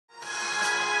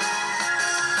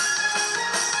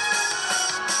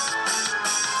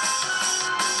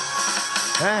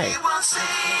Hi.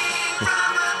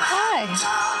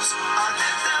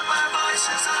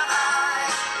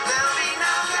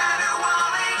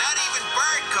 Not even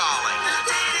bird calling.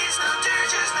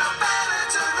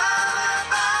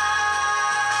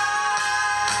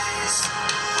 With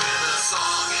a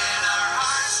song in our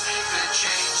hearts, we could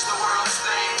change the world's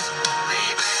fate.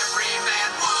 Leave every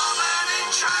man, woman, and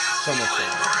child So much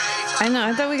feeling fun. great. I know.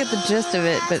 I thought we got the gist of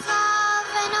it, but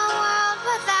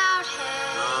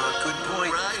Good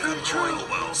point. Good point.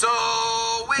 So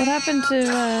what happened to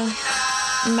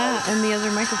Matt and the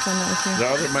other microphone that was The here?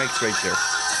 other mic's right there.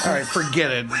 All right,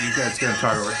 forget it. You guys gonna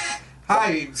talk over.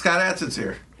 Hi, Scott Adson's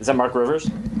here. Is that Mark Rivers?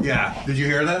 Yeah. Did you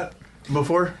hear that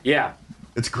before? Yeah.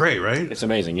 It's great, right? It's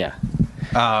amazing, yeah.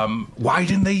 Why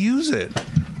didn't they use it?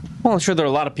 Well, I'm sure there are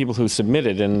a lot of people who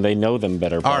submitted and they know them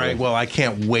better. All right, well, I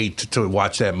can't wait to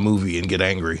watch that movie and get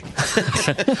angry.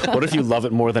 What if you love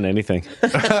it more than anything?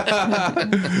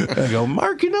 I go,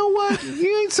 Mark, you know what?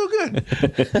 You ain't so good.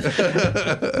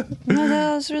 No,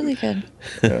 that was really good.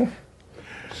 Boy.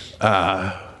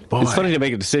 It's funny to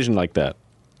make a decision like that.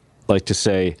 Like to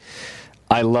say,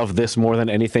 I love this more than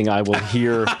anything I will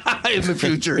hear. In the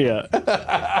future. Yeah.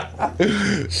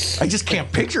 I just can't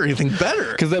picture anything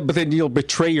better. But then you'll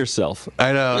betray yourself.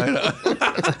 I know.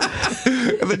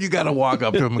 And then you got to walk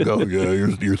up to him and go, yeah,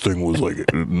 your thing was like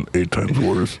 8 times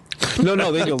worse.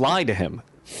 No, then you'll lie to him.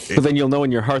 But then you'll know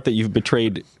in your heart that you've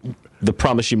betrayed the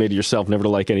promise you made to yourself never to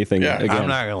like anything again. I'm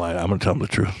not going to lie. I'm going to tell him the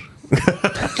truth.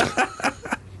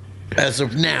 As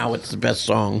of now, it's the best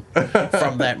song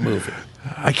from that movie.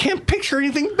 I can't picture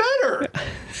anything better.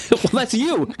 Well, that's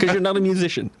you, because you're not a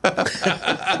musician.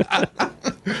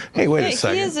 Hey, wait a Hey,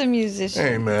 second. he is a musician.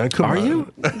 Hey, man, come on. Are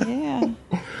you?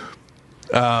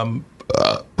 Yeah.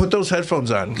 Put those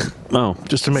headphones on Oh.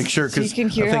 just to make sure. So you 'cause can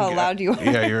hear I think, how loud you are.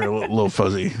 Yeah, you're a little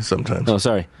fuzzy sometimes. Oh,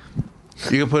 sorry.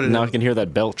 You can put it Now I in. can hear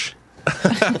that belch.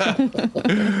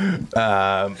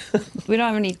 We don't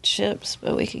have any chips,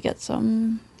 but we could get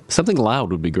some Something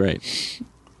loud would be great.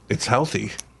 It's healthy. I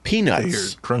hear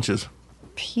Peanuts. crunches.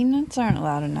 peanuts. Aren't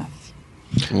loud enough.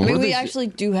 I mean, we actually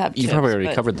do have chips. You probably already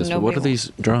but covered this, but what nobody are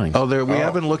these drawings? Oh, there. We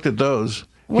haven't looked at those.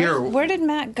 Where did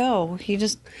Matt go? He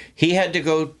just He had to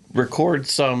go record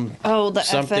some the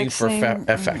something FX for thing?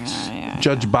 FX.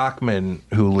 Judge Bachman,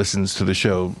 who listens to the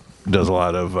show, does a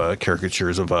lot of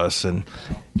caricatures of us, and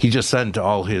he just sent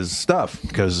all his stuff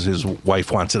because his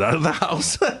wife wants it out of the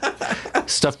house.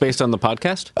 Stuff based on the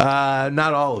podcast?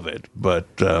 Not all of it, but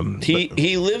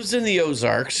He lives in the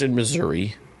Ozarks in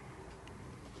Missouri,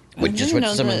 which is what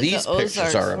some of these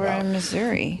pictures are We're about. in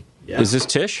Missouri. Is this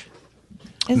Tish?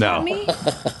 Is No. that me?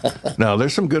 no,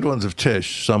 there's some good ones of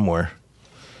Tish somewhere.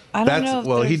 I don't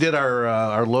know. If He there's- did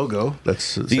our logo.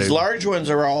 That's These large ones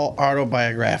are all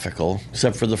autobiographical,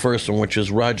 except for the first one, which is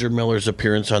Roger Miller's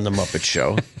appearance on The Muppet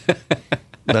Show.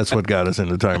 That's what got us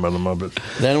into talking about the Muppets.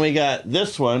 Then we got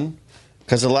this one,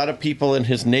 because a lot of people in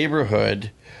his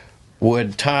neighborhood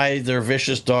would tie their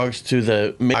vicious dogs to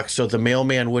the mailbox so the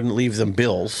mailman wouldn't leave them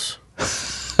bills.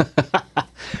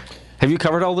 Have you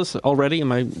covered all this already?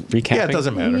 Am I recapping? Yeah, it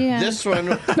doesn't matter. Yeah. This one,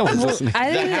 No one's listening.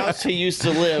 I the didn't. house he used to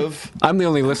live, I'm the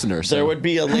only listener. So. there would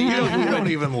be a lady. You don't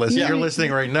even listen. Yeah. You're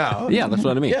listening right now. Yeah, that's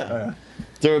what I mean. Yeah.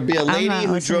 There would be a lady not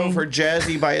who listening. drove her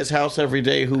Jazzy by his house every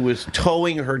day who was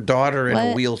towing her daughter in a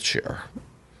What? wheelchair.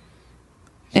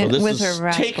 So And this with is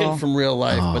her taken rifle. from real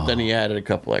life, but then he added a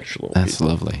couple extra little That's people.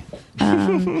 lovely.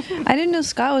 I didn't know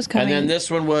Scott was coming. And then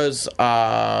this one was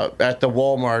at the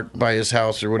Walmart by his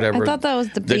house or whatever. I thought that was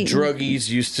the The bait and druggies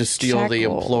used to steal the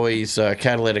shackle. employees'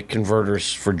 catalytic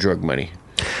converters for drug money.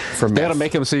 For They ought to meth.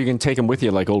 make them so you can take them with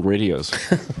you like old radios.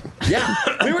 Yeah,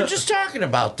 we were just talking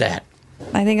about that.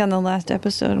 I think on the last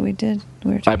episode we did.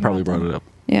 We were I talking probably about brought that. it up.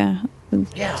 Yeah.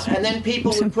 Yeah, and then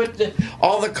people would put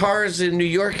all the cars in New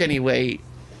York anyway.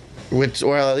 Which,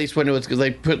 or at least when it was,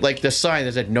 they put like the sign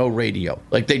that said no radio.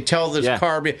 Like they tell this Yeah.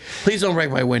 car, please don't break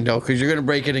my window because you're going to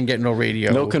break it and get no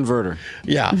radio. No converter.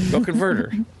 Yeah, no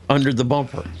converter under the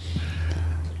bumper.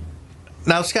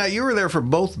 Now, Scott, you were there for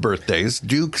both birthdays,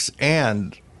 Duke's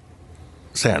and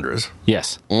Sandra's.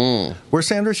 Yes. Where's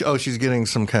Sandra? Oh, she's getting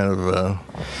some kind of.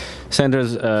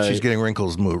 Sandra's. She's getting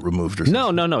wrinkles removed or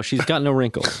something. No. She's got no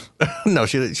wrinkles. No,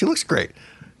 she looks great.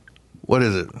 What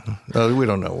is it? We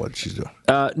don't know what she's doing.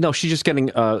 No, she's just getting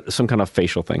some kind of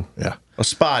facial thing. Yeah. A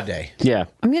spa day. Yeah.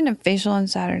 I'm getting a facial on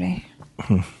Saturday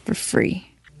for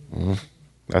free.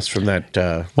 That's from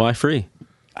that. Why free?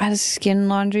 I had Skin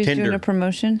Laundry's Tinder. doing a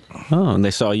promotion. Oh, and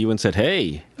they saw you and said,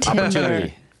 "Hey,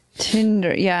 opportunity."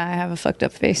 Tinder. Yeah, I have a fucked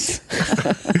up face.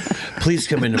 Please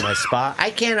come into my spa. I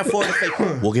can't afford a fake.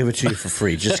 We'll give it to you for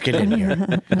free. Just get in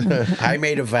here. I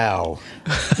made a vow.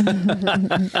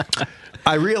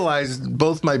 I realized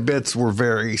both my bits were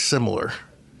very similar.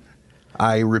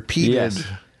 I repeated Yes.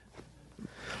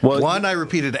 Well, one. I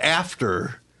repeated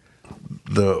after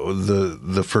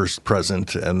the first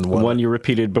present, and one you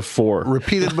repeated before.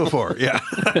 repeated before. Yeah.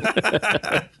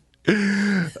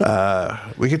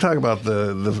 We could talk about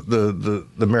the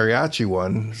mariachi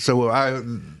one.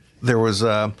 So there was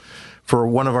for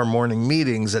one of our morning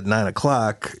meetings at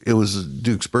 9:00. It was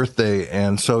Duke's birthday,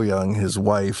 and So Young, his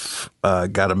wife,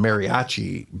 got a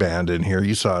mariachi band in here.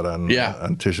 You saw it on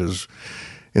Tisha's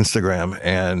Instagram,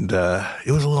 and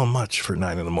it was a little much for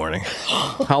 9 a.m.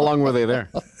 How long were they there?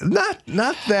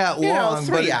 Not that long,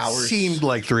 3 but hours. it seemed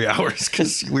like 3 hours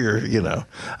because we were,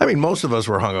 I mean, most of us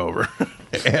were hungover,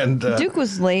 and Duke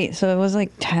was late, so it was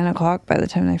like 10 o'clock by the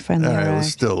time they finally it arrived.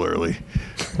 was still early.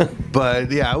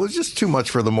 But yeah, it was just too much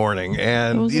for the morning, It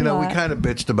and was a we lot. kind of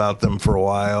bitched about them for a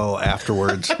while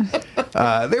afterwards.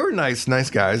 They were nice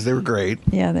guys. They were great.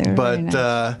 Yeah, they were But very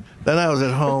nice. then I was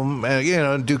at home,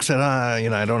 and Duke said,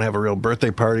 I don't have a real birthday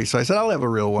party, so I said, I'll have a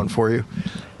real one for you.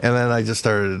 And then I just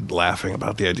started laughing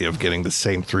about the idea of getting the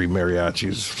same 3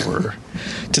 mariachis for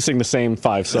To sing the same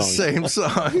 5 the songs. same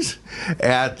songs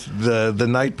at the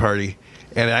night party.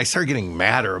 And I started getting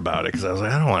madder about it because I was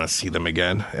like, I don't want to see them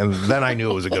again. And then I knew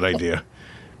it was a good idea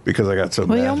because I got so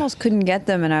Well, mad. you almost couldn't get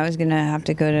them, and I was going to have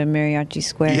to go to Mariachi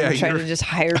Square Yeah, and try to you're- just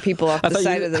hire people off the thought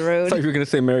side of the I thought road. you were going to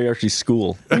say mariachi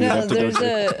school. You'd No, have to go there's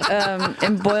to-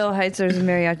 in Boyle Heights, there's a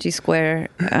Mariachi Square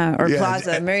or Yeah,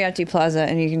 Plaza, and- Mariachi Plaza,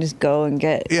 and you can just go and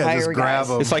get Yeah, hire just grab guys.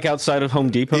 them. It's like outside of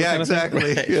Home Depot. Yeah, kind of thing?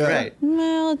 exactly. Yeah. Right.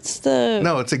 Well, it's the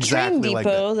No, it's exactly train like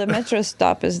depot. The metro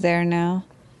stop is there now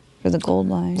for the Gold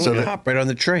Line. So they hop right on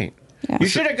the train. Yeah. You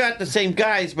should have got the same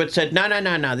guys, but said,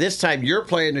 no. This time you're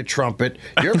playing the trumpet,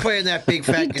 you're playing that big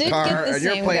fat He did guitar, get the and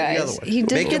you're same playing the guys. other one. He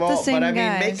did Make get them the all, same but I mean,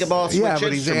 guys. make them all switch Yeah,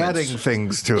 but he's instruments. adding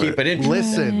things to Keep it interesting.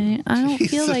 Listen. I don't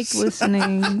feel like Jesus.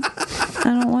 listening. I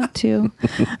don't want to.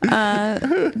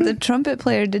 The trumpet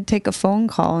player did take a phone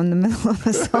call in the middle of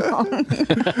the song.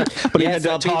 But he Yes,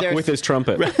 had I'll to be talk there. with his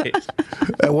trumpet.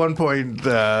 At one point,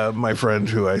 my friend,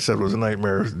 who I said was a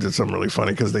nightmare, did something really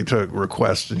funny because they took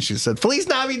requests, and she said, Feliz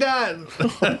Navidad!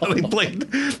 They played,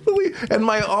 and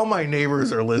all my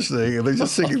neighbors are listening, and they're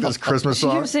just singing this Christmas She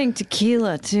song. kept saying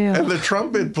tequila too. And the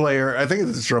trumpet player, I think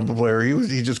it's the trumpet player,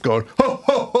 he just going, ho,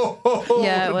 ho, ho, ho, ho.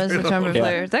 Yeah, it was the trumpet Yeah.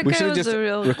 player. That We guy should have was just a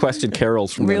real requested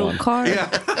carols from then real on. car. Yeah,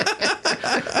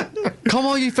 Come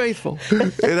all ye faithful.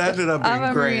 it ended up being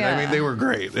Ave great. Maria. I mean, they were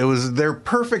great. They're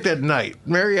perfect at night.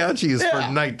 Mariachi is for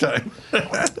nighttime.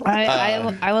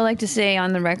 I would like to say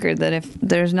on the record that if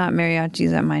there's not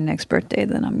mariachis at my next birthday,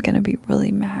 then I'm gonna be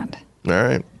really mad. All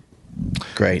right.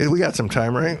 Great. We got some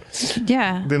time, right?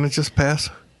 Yeah, Didn't it just pass?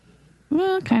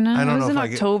 well, kind of. I don't It know was in if I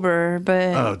get- October,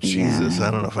 but Oh, Jesus. yeah.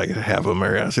 I don't know if I could have a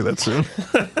mariachi that soon.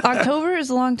 October is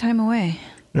a long time away.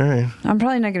 All right. I'm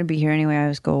probably not gonna be here anyway. I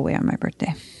always go away on my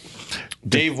birthday.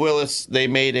 Dave Willis, they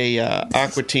made a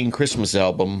Aqua Teen Christmas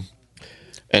album,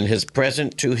 and his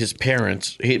present to his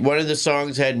parents. One of the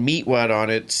songs had Meatwad on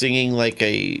it, singing like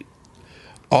a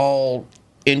all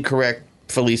incorrect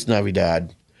Feliz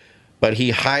Navidad. But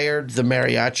he hired the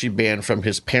mariachi band from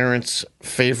his parents'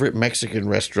 favorite Mexican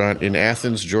restaurant in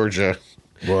Athens, Georgia,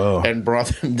 Whoa. and brought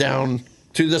them down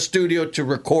to the studio to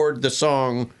record the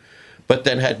song. But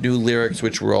then had new lyrics,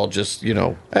 which were all just, I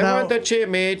want the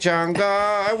chimichanga,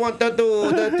 I want to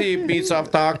do the deep piece of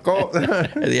taco.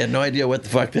 And they had no idea what the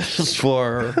fuck this was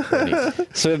for.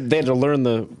 So they had to learn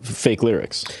the fake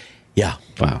lyrics. Yeah.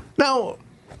 Wow. Now,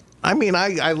 I mean,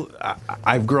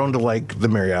 I've grown to like the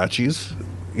mariachis,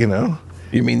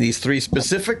 You mean these 3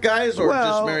 specific guys, or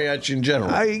Well, just mariachi in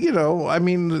general? I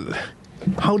mean,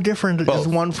 how different Both. is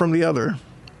one from the other?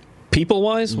 People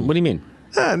wise? What do you mean?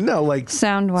 No, like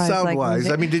Sound-wise, like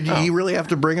Sound-wise. I mean, did he really have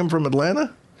to bring him from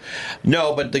Atlanta?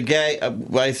 No, but the guy,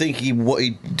 I think he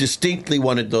distinctly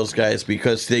wanted those guys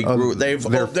because they grew. They're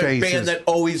their the faces. band that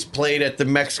always played at the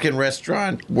Mexican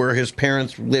restaurant where his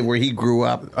parents lived, where he grew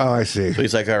up. Oh, I see. So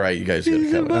he's like, all right, you guys got to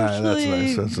come. That's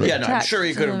nice. That's nice. Yeah, no, I'm sure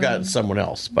he could have gotten someone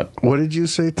else, but What did you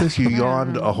say, Tish? You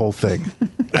yawned a whole thing.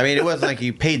 I mean, it wasn't like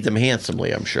he paid them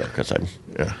handsomely. I'm sure because it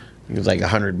was like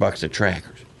 $100 a track.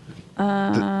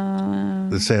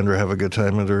 Did Sandra have a good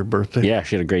time at her birthday? Yeah,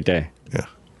 she had a great day. Yeah.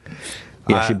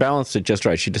 Yeah, she balanced it just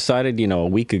right. She decided, a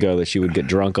week ago that she would get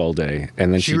drunk all day,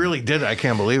 and then She really did. I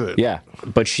can't believe it. Yeah,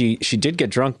 but she did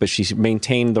get drunk, but she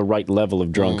maintained the right level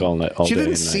of drunk all night. All She day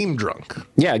didn't and night. seem drunk.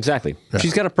 Yeah, exactly.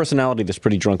 She's got a personality that's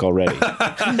pretty drunk already,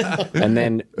 and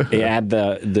then you add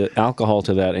the alcohol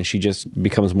to that, and she just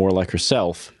becomes more like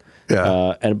herself.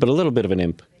 Yeah. But a little bit of an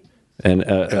imp, and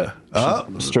Oh,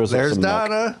 stirs up there's some milk.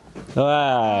 Donna.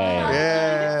 Hi.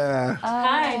 Yeah.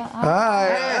 Hi.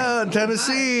 Hi,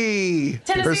 Tennessee. Her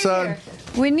Tennessee son here.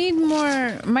 We need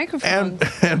more microphones.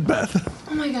 and Beth.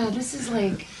 Oh my god, this is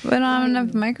like We don't have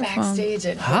enough microphones. backstage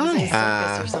at Disney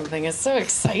Circus or something. It's so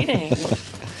exciting.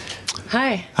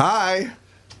 Hi. Hi.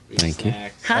 Thank you.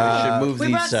 Hi. should move We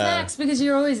these, brought snacks because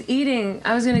you're always eating.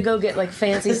 I was gonna go get like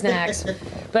fancy snacks,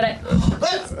 but I.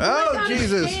 Oh,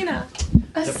 Jesus. Dana.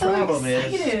 I'm so problem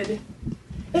is- excited.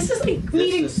 This is like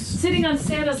meeting, sitting on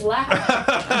Santa's lap.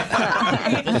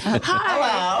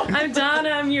 Hi. I'm Donna.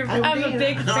 I'm a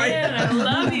big fan. I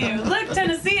love you. Look,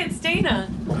 Tennessee, it's Dana.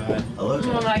 Oh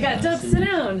my God, Doug, sit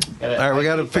down. All right, we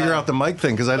got to figure out the mic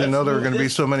thing because I didn't know there were going to be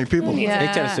so many people. Yeah.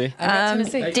 Hey, Tennessee.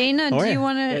 Tennessee. Dana, Oh, do yeah. you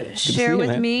want to to see share you, with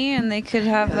man. me and they could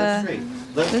have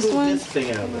Let's this move one? this thing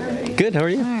out of the way. Good. How are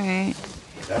you? All right.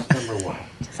 That's number one.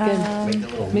 It's good.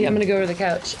 I'm gonna go to the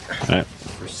couch. All right.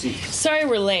 Sorry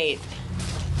we're late.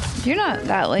 You're not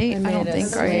that late, I don't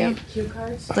think, are you? Cue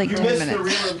cards? It's like 10 Missed the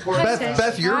minutes. real important.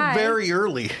 Beth, you're Hi. very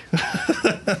early.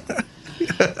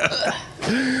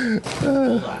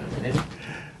 Hold on a minute.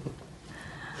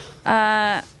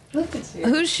 Look at you.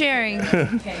 Who's sharing?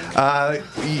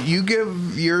 You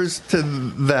give yours to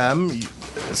them.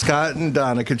 Scott and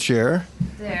Donna could share,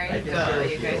 There you go.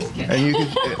 You guys can.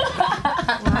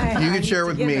 and you could share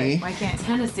with me.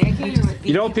 Tennessee. I came here with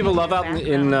You know what people love out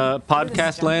in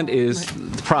podcast land is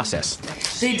the process.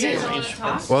 They do.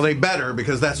 Well, they better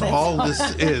because that's all this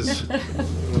is.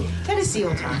 Tennessee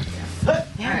will talk. All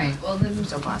right. Well, then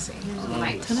So bossy.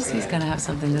 Tennessee's gonna have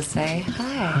something to say.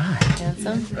 Hi,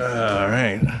 handsome. All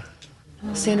right.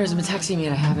 Sanders been texting me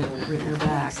and I haven't written her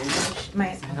back.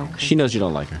 She knows you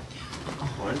don't like her.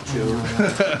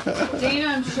 Dana,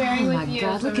 I'm sharing Oh my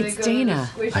God, look, it's Dana.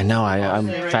 I know. I'm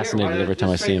fascinated every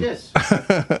time I see him.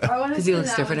 Does he look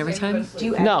different every time?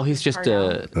 No, he's just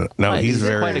No, he's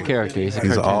very. quite a character. He's a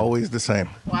He's cartoon. always the same.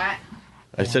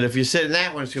 I said, if you sit in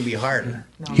that one, it's going to be harder.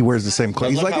 He wears the same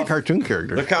clothes. He's Look like a how- cartoon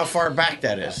character. Look how far back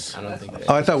that is.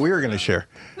 Oh, I thought we were going to share.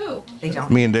 They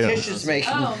don't. Me and Dana. Tish is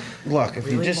making. Look,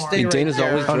 if you just stay And right Dana's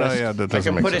there, always Oh no, dressed. yeah, that I doesn't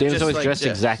can make put sense. it Dana's just always like dressed this.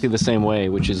 exactly the same way,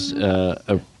 which is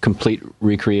a complete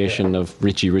recreation of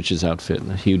Richie Rich's outfit.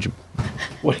 A huge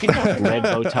red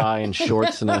bow tie and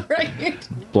shorts and a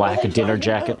black dinner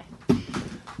jacket.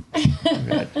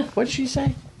 What'd she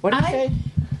say? What did you say?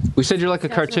 We said you're like a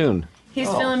cartoon. He's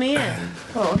filling me in.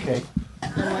 Oh, okay.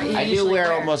 I do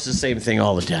wear almost the same thing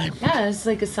all the time. Yeah, it's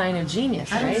like a sign of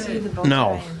genius, right?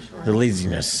 No, the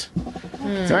laziness.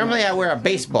 So normally I wear a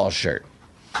baseball shirt.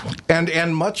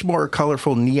 And much more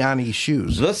colorful neon-y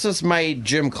shoes. This is my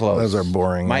gym clothes. Those are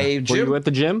boring. My Were you gym. at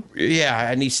the gym?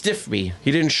 Yeah, and he stiffed me.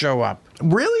 He didn't show up.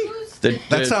 Really? The-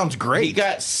 That sounds great. He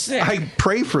got sick. I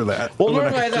pray for that. well,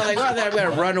 normally I thought, like, well, then I'm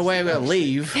going to run away. I'm going to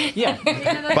leave. Yeah.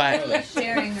 But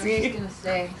sharing. I'm just gonna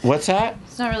say what's that?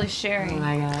 it's not really sharing. Oh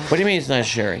my God. What do you mean it's not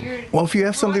sharing? Well, if you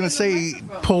have something to say,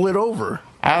 pull it over.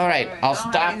 All right, I'll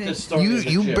stop this story.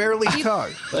 You barely talk.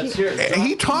 Let's hear it.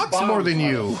 He talks more than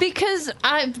you. Because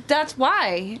that's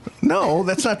why. No,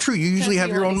 that's not true. You usually have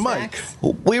your own mic.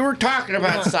 We were talking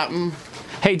about something.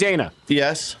 Hey, Dana.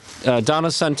 Yes.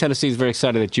 Donna's son Tennessee is very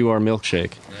excited that you are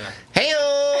Milkshake.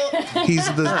 Hey-o! He's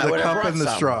the would've cup brought and the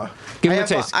some. straw. Give I him a have,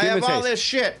 taste. I Give him have a all taste. this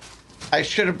shit. I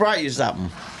should have brought you something.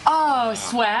 Oh,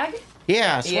 swag?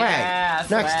 Yeah, swag. Yeah,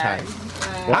 Next swag.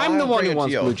 time. I'm the I'll one bring who it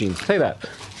wants to you. blue jeans. Say that.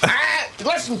 Ah,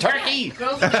 listen, Turkey.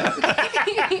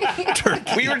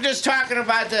 We were just talking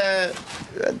about the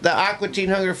Aqua Teen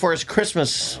Hunger Force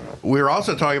Christmas. We were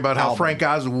also talking about how Album. Frank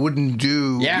Oz wouldn't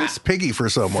do Yeah. Miss Piggy for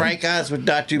someone. Frank Oz would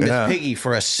not do Miss Yeah. Piggy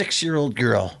for a 6-year-old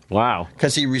girl Wow.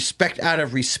 because out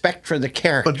of respect for the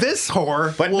character. But this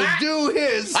whore But will not- do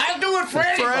his I'll do it for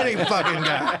for anybody. any fucking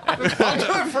guy. I'll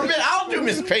do it for me. I'll do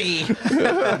Miss Piggy.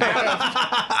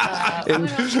 I don't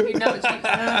know if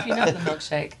you know the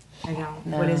milkshake. I don't.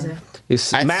 What is it?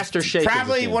 It's Master Shake. is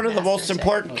Probably his name. one of the most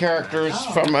important characters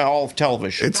from all of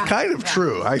television. It's kind of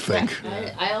true, I think.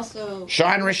 I also.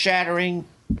 Genre shattering.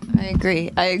 I agree.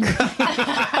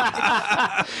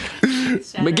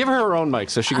 But give her own mic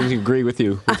so she can agree with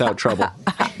you without trouble.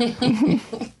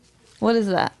 What is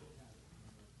that?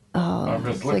 Oh,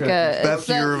 it's like a. Beth, it's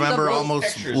do you the- remember the-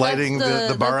 almost that's lighting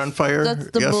the bar on fire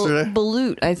That's the yesterday?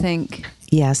 balut, I think.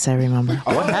 Yes, I remember.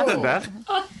 What happened, Beth?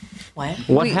 What?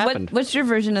 What Wait, happened? what's your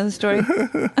version of the story?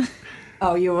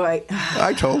 Oh, you're right.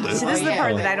 I told it. See, this is the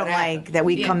part that I don't like, that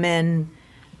we come in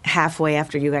halfway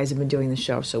after you guys have been doing the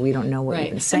show, so we don't know what Right.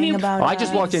 you've been saying I mean, about Oh, it. I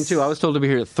just walked in too. I was told to be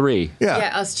here at 3. Yeah.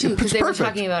 Yeah, us too, because It's they were perfect.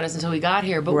 talking about us until we got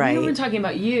here. But Right. we were talking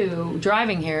about you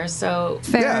driving here, so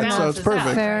Fair Yeah, enough. so it's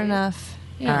perfect. Fair enough.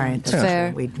 All right. That's Fair.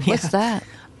 what we- What's yeah. that?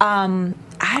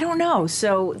 I don't know.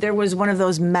 So there was one of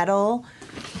those metal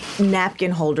napkin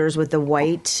holders with the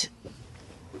white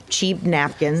cheap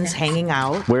napkins hanging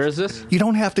out. Where is this? You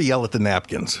don't have to yell at the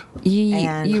napkins.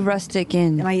 And- You rustic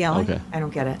in. Am I yelling? Okay. I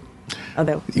don't get it. Oh,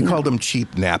 that. You called them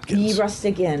cheap napkins. Ye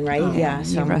Rustic Inn, right? Yeah,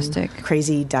 some Rustic.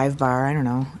 crazy dive bar. I don't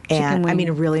know. And I wing. mean,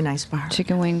 a really nice bar.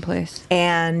 Chicken wing place.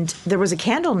 And there was a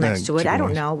candle next to it. chicken I don't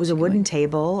wings. know. It was a wooden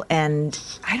table, and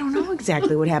I don't know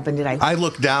exactly what happened. Did I? I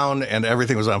looked down and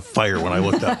everything was on fire when I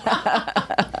looked up.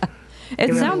 It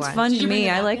really sounds was. fun Did to you bring me.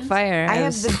 the I like napkins? fire. I have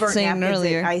was the burnt saying napkins.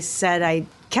 earlier. I said I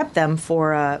kept them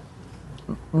for a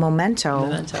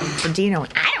memento for Dino.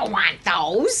 I don't want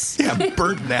those. Yeah,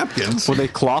 burnt napkins. Were they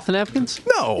cloth napkins?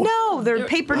 No. No, they're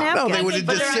paper No, napkins. they would have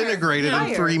But they're disintegrated in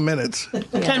fire. 3 minutes.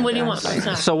 Ken, what do you want?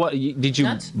 So what? Did you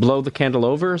Nuts? blow the candle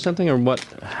over or something, or what?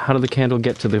 How did the candle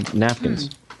get to the napkins?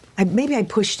 Maybe I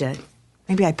pushed it.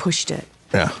 Maybe I pushed it,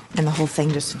 Yeah. and the whole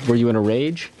thing just Were you in a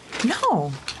rage?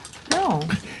 no.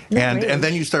 And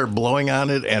then you started blowing on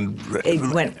it and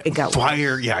It got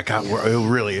fire. Yeah, it got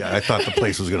really. I thought the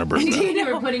place was going to burn. You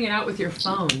were putting it out with your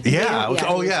phone. Yeah.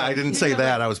 Yeah. I didn't say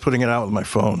that. I was putting it out with my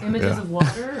phone. Images Yeah. of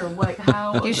water or what?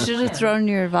 How? You should have thrown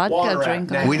your vodka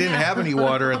drink on. We didn't have any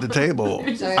water at the table.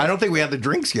 I don't think we had the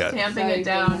drinks yet. Tamping it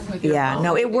down with your Yeah, phone.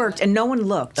 no, it worked, and no one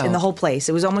looked in the whole place.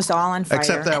 It was almost all on fire.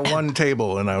 Except that one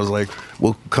table. And I was like,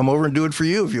 we'll come over and do it for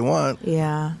you if you want.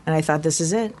 Yeah, and I thought, this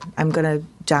is it. I'm gonna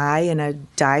die in a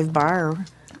dive bar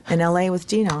in LA with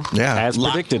Dino. Yeah. As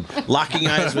predicted. Locking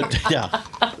eyes with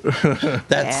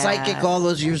that psychic all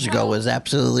those years ago was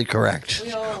absolutely correct.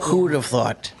 Who would have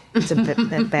thought? It's a bit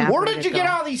bad. Where way did to you get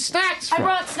go. all these snacks I from?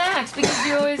 brought snacks because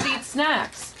you always eat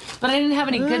snacks, but I didn't have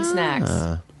any good snacks.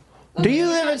 Do you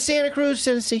live in Santa Cruz,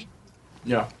 Tennessee?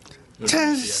 Yeah.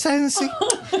 Tennessee.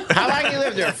 How long you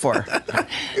live there for?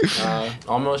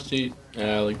 Almost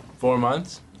like 4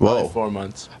 months. Whoa. Probably 4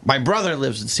 months. My brother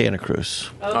lives in Santa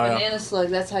Cruz. Oh, yeah. banana slug.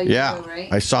 That's how you Yeah, do, right?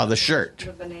 I saw the shirt.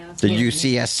 banana The He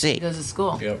UCSC. goes to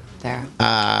school Yep. there.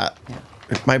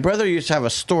 My brother used to have a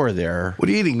store there. What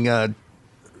are you eating?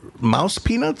 Mouse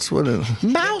peanuts? What is?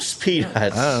 Mouse peanuts.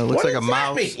 It looks What like a does that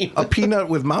mouse. mean? A peanut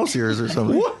with mouse ears or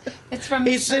something. What? It's from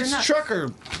It's Nuts.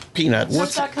 trucker peanuts.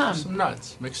 Nuts.com. Some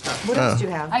nuts. Mixed nuts. What else do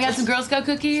you have? I got some Girl Scout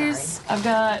cookies. I've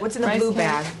got What's in the rice blue cake.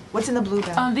 bag? What's in the blue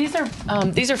bag?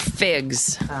 These are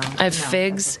figs. I have no,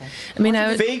 figs. that's okay. I mean, I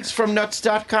would, Figs from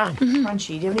nuts.com. Crunchy.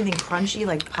 Do you have anything crunchy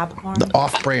like popcorn? The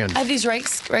off brand. I have these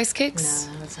rice cakes.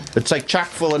 No, that's not. It's like chock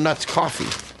full of nuts coffee.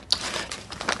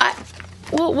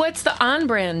 Well, what's the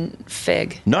on-brand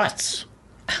fig? Nuts.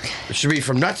 It should be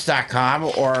from nuts.com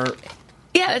or.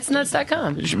 Yeah, it's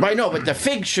nuts.com. I know, but the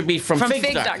fig should be from Figs.com.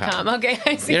 figs.com. Okay,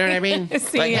 I see. You know what I mean? I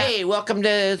see, Like, yeah. hey, welcome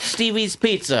to Stevie's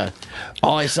Pizza.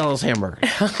 All I sell is hamburgers.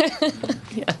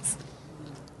 Yes.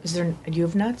 Is there? Do you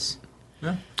have nuts?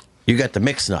 You got the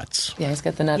mixed nuts. Yeah, he's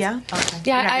got the nuts. Yeah. Okay.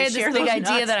 Yeah, You're not I had gonna this share big those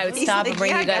idea nuts? that I would He's stop like, and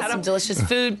bring yeah, you I guys got some 'em. delicious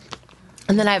food.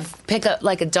 And then I'd pick up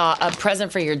like a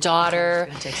present for your daughter,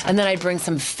 and then I'd bring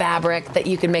some fabric that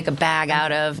you could make a bag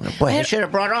out of. Boy, I I had- should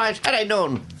have brought on. Had I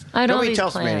known. I had all Nobody these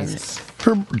tells me plans.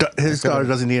 anything. His daughter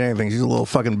doesn't need anything. She's a little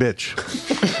fucking bitch.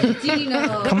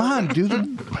 Come on,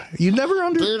 dude. You never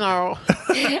under. You know,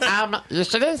 you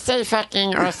shouldn't say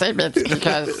fucking or say bitch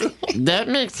because that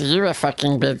makes you a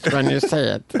fucking bitch when you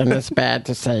say it. And it's bad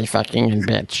to say fucking and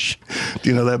bitch. Do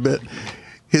you know that bit?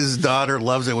 His daughter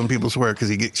loves it when people swear because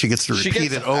she gets to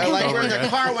repeat it over I and like over we're in the again.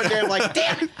 car one day. I'm like,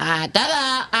 damn it.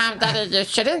 Dada, you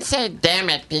shouldn't say damn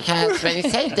it because when you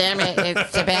say damn it,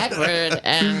 it's a bad word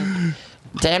and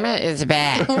damn it is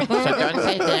bad. So don't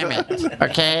say damn it,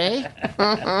 okay?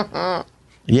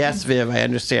 Yes, Viv, I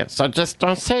understand. So just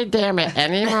don't say damn it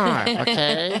anymore,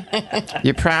 okay?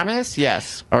 You promise?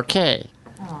 Yes. Okay.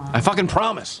 I fucking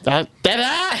promise. Dada,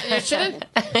 you shouldn't.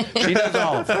 She does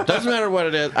all of it. Doesn't matter what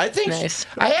it is. I think. Nice.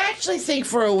 I actually think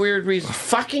for a weird reason,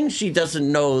 fucking, she doesn't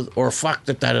know or fuck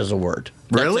that is a word.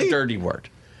 That's Really? a dirty word.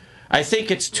 I think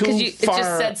it's too Because it far.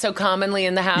 just said so commonly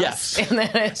in the house. Yes. And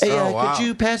then it's, Hey, Oh, wow. could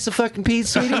you pass the fucking peas,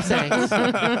 sweetie? Thanks.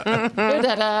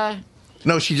 Dada.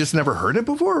 No, she just never heard it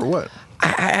before, or what?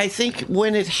 I think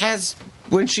when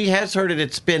she has heard it,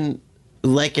 it's been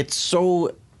like it's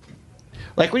so.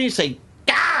 Like when you say,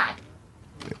 God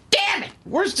damn it,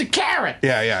 where's the carrot?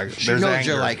 Yeah. She knows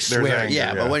you're like swearing.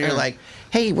 Yeah, but when you're like,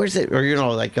 hey, where's it? Or,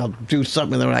 like, I'll do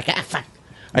something, and they're like, ah, fuck.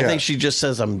 I Yeah. think she just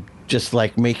says, I'm just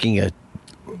like making a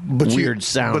weird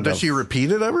sound. But does of- she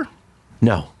repeat it ever?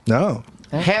 No. No.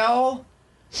 Hell,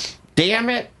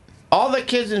 damn it. All the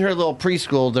kids in her little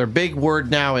preschool, their big word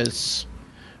now is,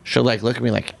 she'll like look at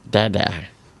me like, Dada.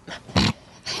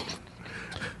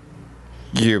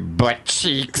 Your butt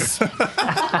cheeks.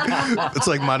 It's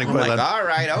like Monty I'm like, Python. all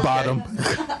right, okay. Bottom.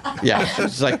 Yeah,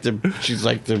 she's like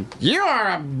the. You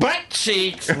are a butt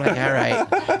cheeks. I'm like, all right.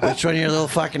 Which one of your little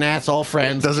fucking asshole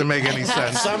friends? Doesn't make any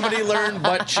sense. Somebody learned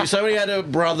butt cheeks. Somebody had a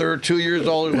brother 2 years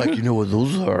older. Like, you know what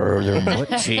those are? They're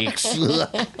butt cheeks.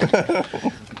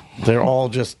 They're all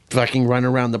just fucking running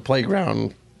around the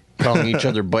playground calling each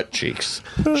other butt cheeks.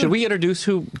 Should we introduce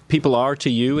who people are to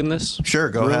you in this? Sure,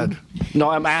 go ahead. No,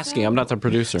 I'm asking. I'm not the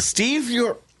producer. Steve,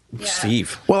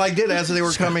 Steve. Well, I did as they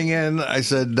were coming in. I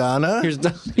said, Donna. Here's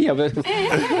the, yeah, but Scott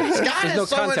there's is no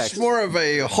so context. much more of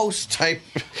a host type.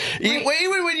 Even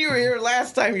when you were here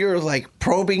last time, you were like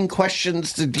probing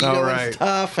questions to Dino Oh, right. and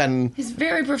stuff, and He's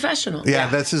very professional. Yeah,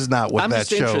 this is not what I'm that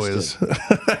just show is.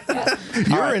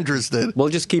 You're interested. we'll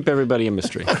just keep everybody a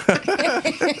mystery.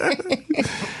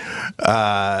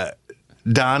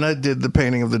 Donna did the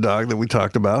painting of the dog that we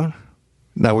talked about.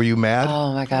 Now, were you mad?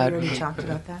 Oh my We God. already talked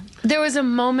about that. There was a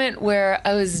moment where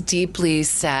I was deeply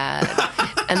sad,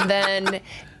 and then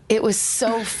it was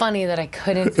so funny that I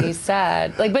couldn't be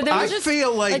sad. Like, but there was I just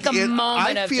feel like a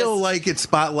moment I of feel just like it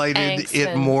spotlighted angst it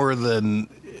and- more than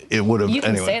it would have. You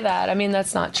can anyway. say that. I mean,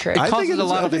 that's not true. I think Causes it a is-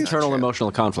 lot I of think it's internal true.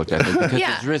 emotional conflict, I think, because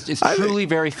Yeah. it's truly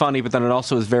very funny, but then it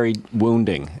also is very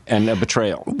wounding and a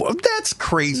betrayal. Well, that's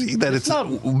crazy that it's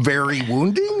very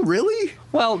wounding, really?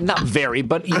 Well, not very,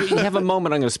 but you have a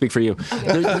moment. I'm going to speak for you.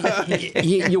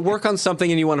 You work on something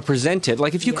and you want to present it.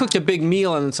 Like if you cooked a big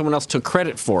meal and then someone else took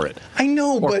credit for it. I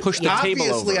know, Or but push the table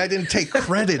obviously over. I didn't take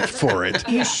credit for it.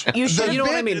 You should. You know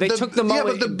what I mean? They took the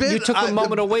moment. but the bit, you took the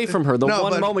moment away from her. The no,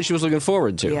 one but- moment she was looking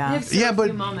forward to. Yeah. Yeah,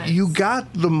 but you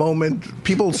got the moment.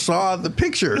 People saw the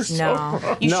pictures. No.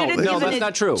 You No, should have no, given that's it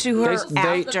not true. to her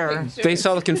They- after. They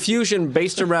saw the confusion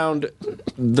based around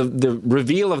the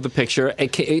reveal of the picture.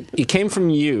 It came from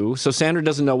you, so Sandra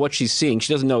doesn't know what she's seeing.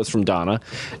 She doesn't know it's from Donna,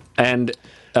 and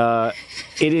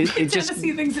it just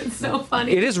Tennessee thinks it's so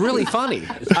funny. it is really funny.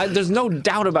 There's no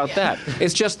doubt about that.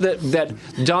 It's just that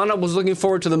Donna was looking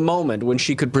forward to the moment when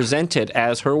she could present it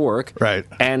as her work, Right.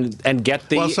 and get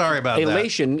the Well, sorry about that.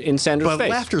 elation in Sandra's But face.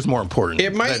 laughter's more important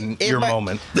than your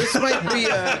moment. This might be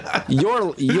a.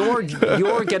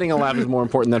 Your getting a laugh is more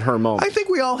important than her moment. I think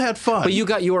we all had fun. But you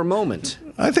got your moment.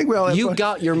 I think we all had You fun.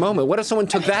 got your moment. What if someone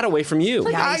took that away from you?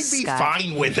 I'd Nice, be Scott.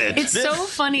 fine with it. It's so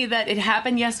funny that it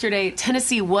happened yesterday.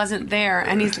 Tennessee wasn't there,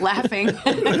 and he's laughing.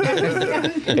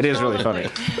 It is really funny.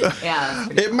 Yeah.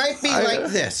 It might be like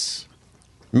this.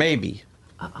 Maybe.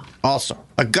 Also,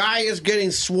 a guy is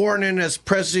getting sworn in as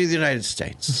president of the United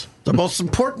States. The most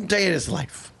important day in his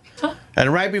life.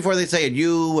 And right before they say it,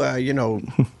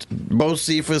 Bo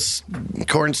Cephas,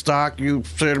 Cornstalk, you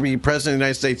should be president of the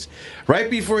United States.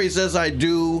 Right before he says, I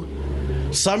do,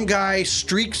 some guy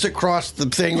streaks across the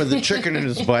thing with a chicken in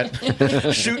his butt,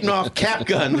 shooting off cap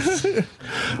guns. And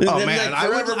Oh, then, man, like, I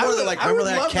would- forevermore, they're like, I would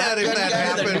remember that love cap that if gun that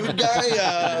guy, the happened. nude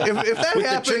guy? If that with the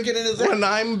happened chicken in his head?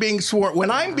 when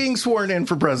I'm being sworn in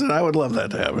for president, I would love that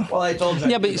to happen. Well, I told you.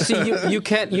 Yeah, but see, you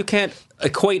can't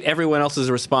equate everyone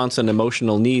else's response and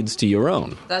emotional needs to your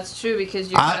own. That's true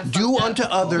because you're Do unto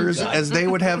others as they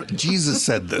would have. Jesus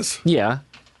said this. Yeah.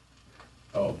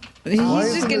 He's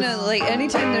just gonna like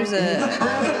anytime there's a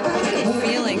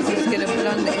feelings, he's gonna put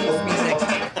on the music.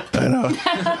 I know.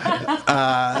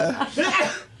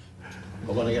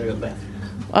 Hold on, I gotta go to the bathroom.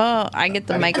 Oh, I get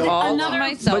the mic all to Another-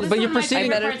 myself. But you're This is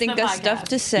proceeding- I my better favorite think part of the stuff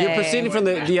to podcast. say. You're proceeding from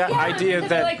the idea because I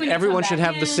that like when you everyone come should back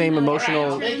have the in, same like,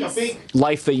 emotional right.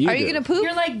 life that you Are do. you gonna poop?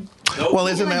 You're like Well,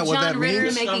 isn't like that what John that Ritter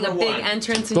means? making a big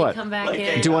entrance and What? you come back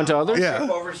in. Do unto others? Yeah.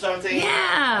 Over something.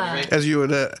 Yeah. As you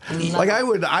would, like I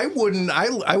would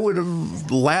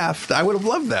have laughed. I would have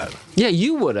loved that. Yeah,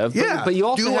 you would have. Yeah, but you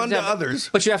also do have unto to have, others.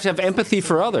 But you have to have empathy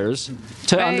for others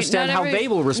to Right, understand not how every- they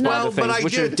will respond to things,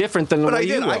 which are different than the but way I did.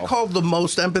 you will. I called the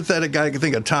most empathetic guy I could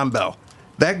think of, Tom Bell.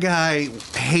 That guy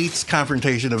hates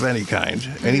confrontation of any kind,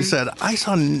 and he said, "I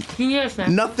saw Yes,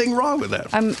 man. nothing wrong with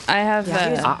that." I have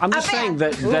I'm just saying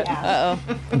that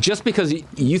just because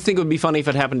you think it would be funny if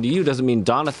it happened to you doesn't mean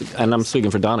Donna, and I'm speaking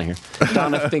for Donna here,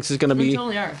 Donna thinks it's going to We be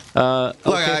totally are. Look,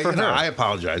 okay for her. I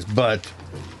apologize, but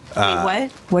Wait,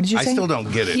 what? What did you I say? still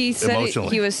don't get it he said emotionally.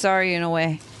 he was sorry in a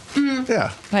way.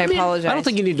 Yeah. I apologize. I don't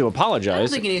think you need to I apologize. don't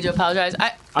think you need to apologize.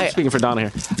 I'm speaking for Donna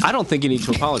here. I don't think you need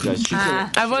to apologize.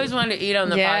 I've always wanted to eat on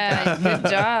the Yeah, podcast. good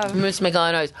job. I'm just making a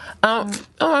lot of noise.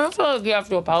 I don't feel like you have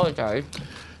to apologize.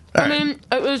 I mean,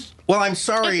 it was. Well, I'm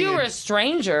sorry. If you were a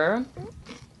stranger,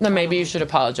 then maybe you should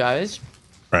apologize.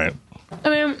 Right. I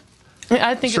mean,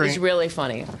 I think it was Strange. really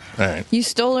funny, All right. You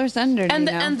stole her thunder. and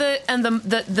Dino.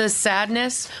 the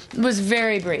sadness was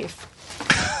very brief.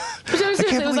 Seriously, I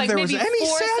can't it was believe like there was maybe any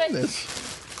 4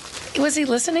 sadness. Was he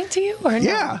listening to you or no?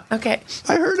 Yeah. Okay.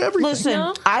 I heard everything. Listen,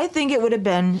 No? I think it would have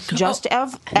been just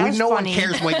as no one funny.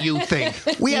 cares what you think.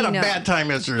 We had a Dino. bad time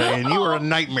yesterday, and you were a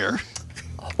nightmare.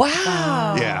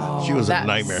 Wow. Yeah, she was a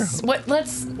nightmare. What?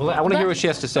 Let's. Well, I want to hear what she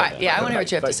has to say. Yeah, I want to hear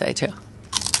what you have to say too.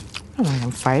 I don't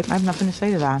want to fight. I have nothing to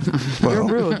say to that. You're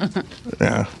rude.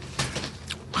 Yeah.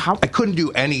 How? I couldn't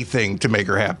do anything to make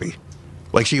her happy.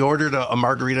 Like she ordered a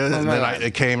margarita, and then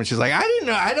it came, and she's like,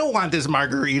 I don't want this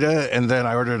margarita. And then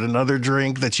I ordered another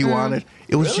drink that she wanted.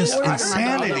 It was just The other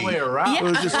insanity. way around. It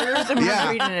was just, There's a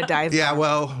margarita in a dive yeah. bar.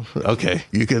 Well, okay,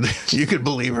 you could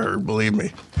believe her. Believe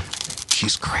me,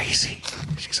 she's crazy.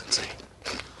 She's insane.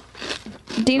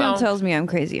 Dino Well- tells me I'm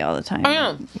crazy all the time. I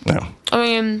know. No, I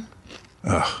mean,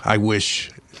 I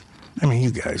wish. I mean,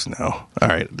 you guys know. All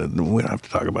right, we don't have to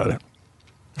talk about it.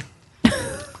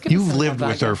 You've lived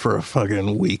with her for a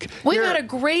fucking week. we've had a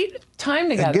great time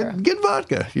together. Get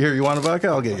vodka. Here, you want a vodka?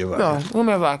 I'll get you vodka. No, give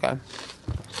me a vodka.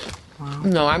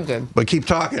 No, I'm good. But keep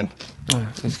talking.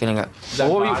 He's getting it.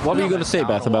 Well, what were you going to say,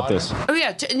 Beth, about this? Oh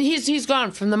yeah, he's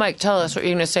gone from the mic. Tell us what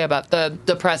you're going to say about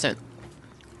the present.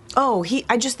 Oh,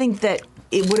 I just think that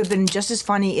it would have been just as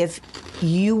funny if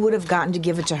you would have gotten to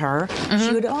give it to her.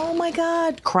 She would, oh my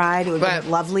God, cried. It would have Right.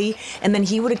 been lovely. And then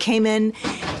he would have came in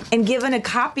and given a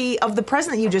copy of the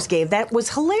present that you just gave. That was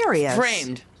hilarious.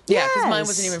 Framed. Yeah, because mine Yes.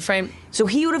 wasn't even framed. So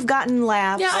he would have gotten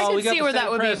laughs. Yeah, I Oh, could we got see the where same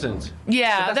that would present. be.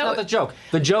 Yeah, But that's that not would- the joke.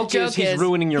 The joke is he's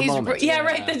ruining your moment. Yeah,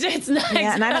 right. It's nice.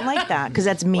 Yeah, and I don't like that because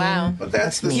that's mean. Wow. But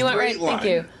that's the You went right. straight line. Thank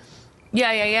you.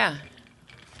 Yeah.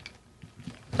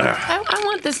 I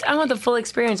want this. I want the full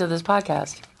experience of this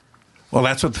podcast. Well,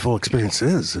 that's what the full experience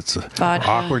is. It's Vodka.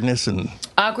 awkwardness and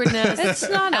Awkwardness. It's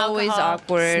not always alcohol,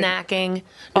 awkward. Snacking.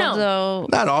 No. Although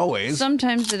not always.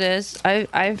 sometimes it is.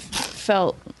 I've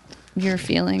felt your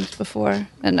feelings before,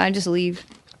 and I just leave.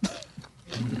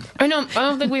 I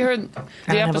don't think we heard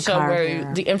I the don't have a episode car where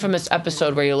here. the infamous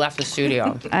episode where you left the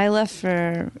studio. I left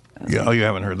for Yeah, oh, you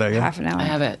haven't heard that yet? half an hour. I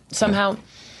have it somehow.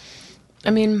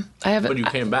 I mean, I haven't. But you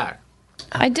came back.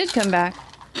 I did come back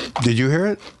Did you hear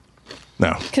it?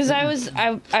 No. because I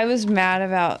was mad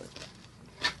about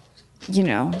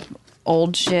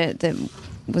old shit that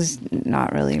was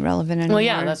not really relevant anymore. Well,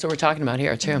 yeah, that's what we're talking about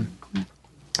here too.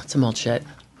 That's some old shit.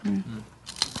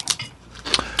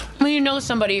 When you know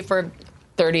somebody for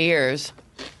 30 years,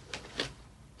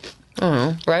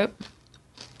 right?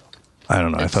 I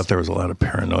don't know. I thought there was a lot of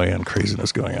paranoia and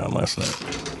craziness going on last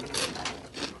night.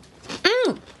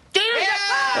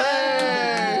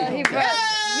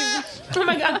 Oh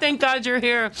my God! Thank God you're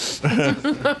here.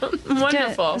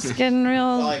 Wonderful. It's getting real.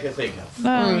 All I could think of.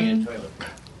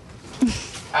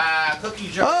 Cookie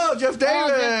jar. Oh, Jeff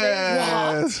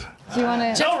Davis! Do you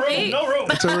want to? room.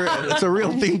 It's a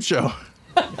real theme show.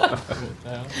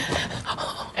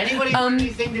 Anybody want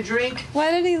anything to drink?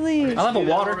 Why did he leave? I'll have a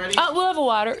water. We'll have a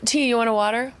water. T, you want a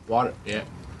water? Water. Yeah.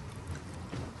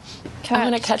 I'm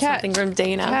gonna catch something from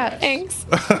Dana. Cat. Thanks.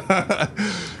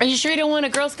 Are you sure you don't want a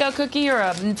Girl Scout cookie or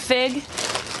a fig?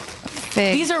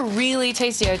 Fig. These are really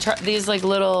tasty. I tried these like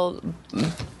little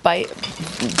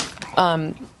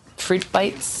fruit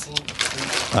bites.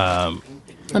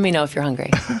 Let me know if you're hungry.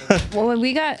 Well,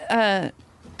 we got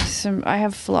some. I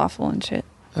have falafel and shit.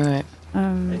 All right.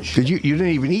 Did you? You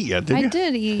didn't even eat yet, did I you?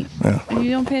 did eat. Yeah.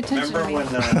 You don't pay attention Remember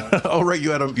to me. when Oh, right.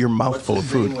 You had your mouth full of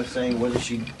food. was saying, what is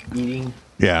she eating?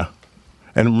 Yeah.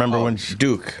 And remember when she,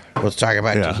 Duke. Let's talk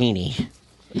about Yeah. tahini.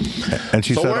 and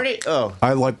she So said, where do you, oh,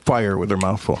 I like fire with her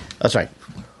mouth full. that's right.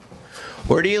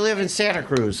 Where do you live in Santa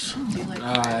Cruz?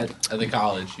 At the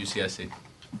college, UCSC.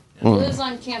 Lives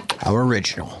on campus. How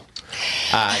original.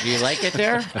 Do you like it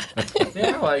there?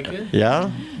 Yeah, I like it.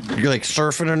 Yeah? You're like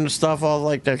surfing and stuff, all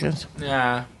like that?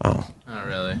 Yeah. Oh. Not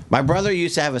really. My brother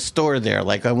used to have a store there,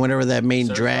 like on whatever that main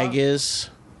Surf drag shop? is.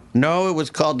 No, it was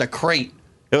called the Crate.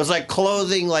 It was like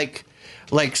clothing, like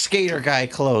skater guy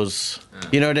clothes.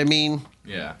 You know what I mean?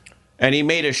 Yeah. And he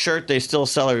made a shirt they still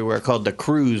sell everywhere called the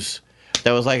Cruise.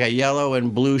 That was like a yellow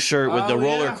and blue shirt with the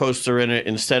roller yeah. coaster in it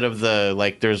instead of the,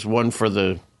 like, there's one for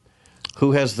the,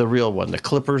 who has the real one? The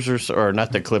Clippers or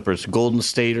not the Clippers, Golden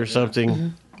State or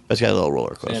something? That's got a little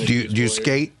roller coaster. Do you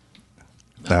skate?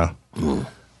 No.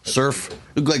 Surf?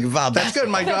 Look like That's good.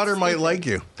 My daughter might like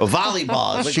you. A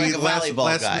volleyball. Look like a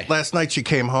volleyball guy. Last night she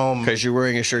came home. Because you're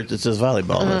wearing a shirt that says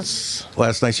volleyball. That's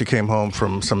Last night she came home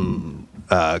from some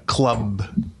club.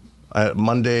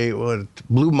 Monday,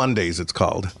 Blue Mondays it's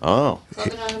called. oh.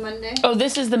 Oh,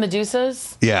 this is the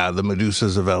Medusas? Yeah, the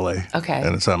Medusas of LA. Okay.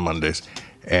 And it's on Mondays.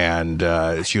 And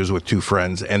she was with two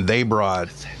friends, and they brought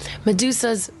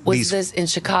Medusas was These- this in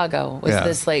Chicago? Was yeah,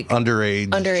 this like underage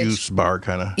underage- juice bar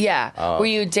kind of. Yeah, where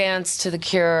you dance to The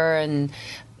Cure and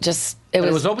it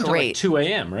was open till like great. 2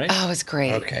 a.m., right? Oh, it was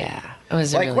great. Okay. Yeah, it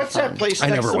was Like, really what's fun. that place I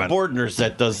next never to went. Bordner's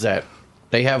that does that?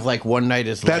 They have like one night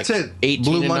is That's like it. 18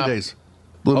 Blue and up. Mondays.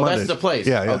 Blue Oh, Mondays. that's the place.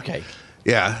 Yeah, yeah. Okay.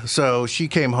 Yeah. So she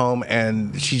came home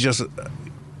and she just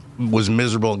was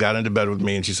miserable, got into bed with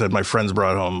me, and she said, my friends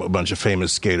brought home a bunch of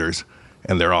famous skaters,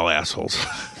 and they're all assholes.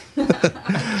 And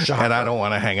I don't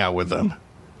want to hang out with them.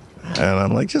 And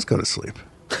I'm like, just go to sleep.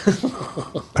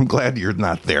 I'm glad you're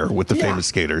not there with the famous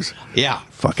skaters, Yeah.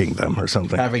 fucking them or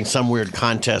something. Having some weird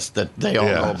contest that they all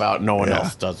know about, no one Yeah.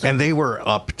 else does. And they were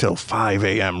up till 5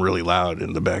 a.m. really loud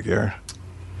in the backyard.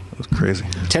 It was crazy.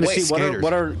 Tennessee, Skaters.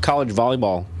 what are college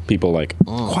volleyball people like?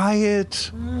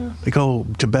 Quiet. They go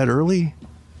to bed early.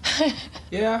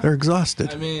 Yeah. They're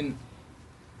exhausted. I mean,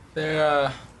 they're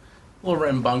a little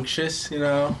rambunctious, you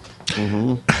know.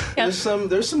 There's some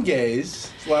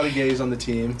gays. There's a lot of gays on the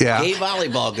team. Yeah. Gay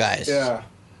volleyball guys. Yeah.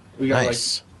 We got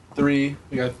Nice. We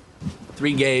got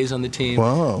three gays on the team.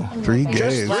 Whoa. 3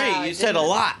 gays. Three. You said a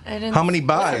lot. I didn't. How many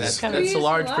That's, buys? that's a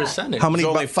large percentage. How many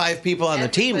There's only bu- 5 people on the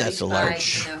team. That's a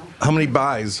large. How many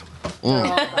buys?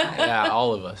 Yeah,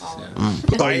 all of us. Yeah.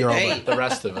 Oh, you're all Hey, The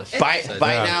rest of us. buy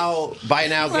Yeah. now,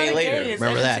 gay of later. gays.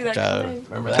 Remember I didn't see that? that coming.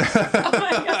 Remember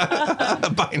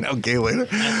that? Buy now, gay later.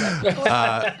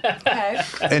 Okay.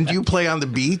 And do you play on the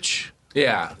beach?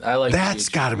 Yeah, I like. That's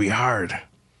beach. got to be hard.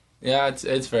 Yeah,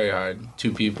 it's very hard.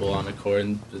 2 people on a court,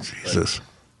 and it's like, Jesus.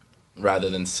 rather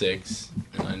than 6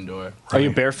 in indoor. Are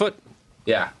you barefoot?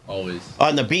 Yeah, always.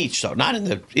 On the beach, though, not in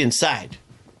the inside.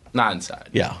 Not inside.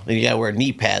 Yeah, and you gotta wear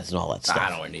knee pads and all that stuff. I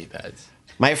don't wear knee pads.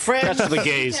 My friend, That's for the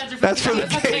gays. That's for the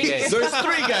gays. there's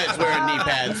 3 guys wearing knee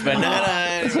pads, but not.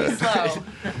 Slow.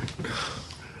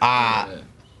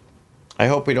 I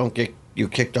hope we don't get you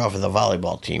kicked off of the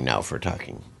volleyball team now for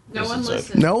talking. No one is a-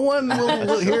 listens. No one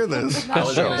will hear this. I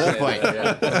was gonna say point.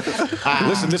 that, yeah.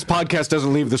 Listen, this podcast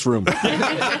doesn't leave this room.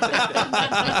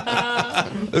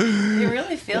 It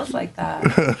really feels like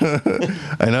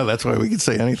that. I know. That's why we can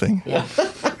say anything.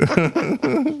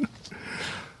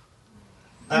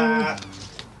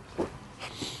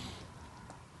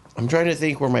 I'm trying to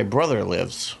think where my brother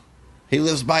lives. He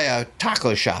lives by a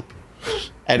taco shop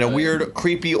and a weird,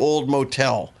 creepy old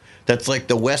motel that's like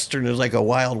the Western is like a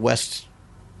Wild West,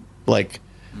 like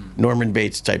Norman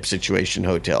Bates type situation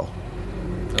hotel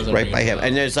Doesn't right ring by a him. bell.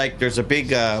 And there's a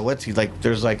big what's he like?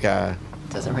 There's like a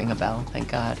Doesn't ring a bell. Thank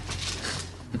God.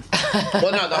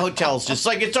 well, no, the hotel's just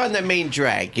like it's on the main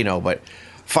drag, you know, but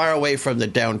far away from the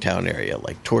downtown area,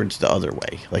 like towards the other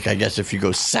way. Like I guess if you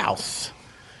go south,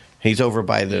 he's over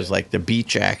by there's like the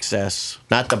beach access,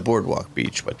 not the boardwalk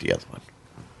beach, but the other one.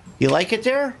 You like it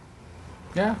there?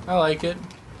 Yeah, I like it.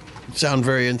 You sound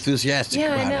very enthusiastic.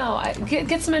 Yeah, I about know.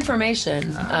 Get some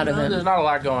information out of There's him. not a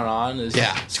lot going on. It's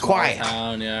It's small quiet.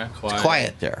 Town, yeah, quiet. It.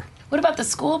 Quiet there. What about the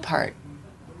school part?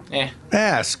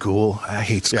 School. I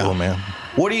hate school, Yeah. man.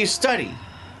 What do you study?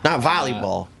 Not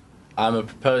volleyball. I'm a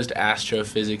proposed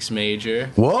astrophysics major.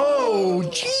 Whoa,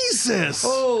 Jesus.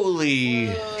 Holy.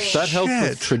 That help with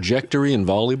Shit. trajectory in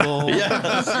volleyball?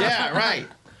 Yeah, right.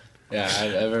 Yeah, I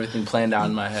have everything planned out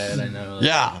in my head. I know. like,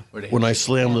 Yeah. where to When hit I it.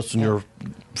 slam this in your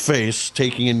face,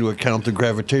 taking into account the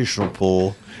gravitational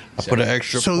pull, I put an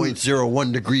extra So-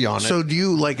 0.01 degree on it. So do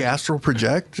you like astral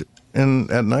project at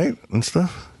night and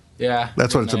stuff? Yeah.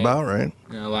 That's what at it's night, about, right?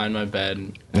 You know, lie in my bed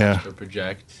and Yeah. astral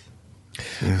project.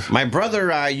 My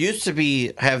brother used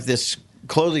to have this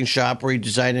clothing shop where he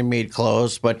designed and made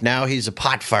clothes, but now he's a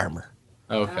pot farmer.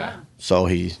 Okay. So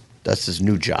that's his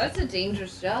new job. That's a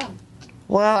dangerous job.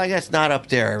 Well, I guess not up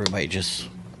there. Everybody just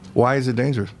Why is it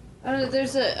dangerous? I don't know,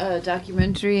 there's a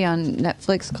documentary on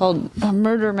Netflix called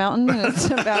Murder Mountain, and it's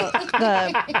about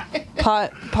the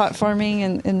pot farming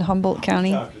in Humboldt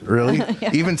County. Really?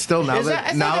 Even still, now Is that- I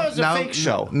thought that was a fake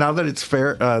show. Now that it's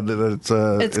fair,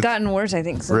 that It's gotten worse, I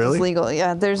think, since Really? it's legal.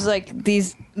 Yeah, there's like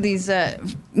these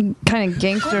kind of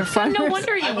gangster farmers. No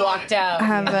wonder you walked out.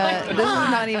 Have this is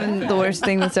not even the worst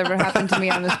thing that's ever happened to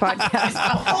me on this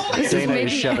podcast. This is Dana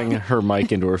is shoving her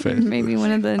mic into her face. maybe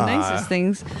one of the nicest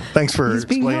things. Thanks for He's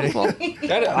being explaining.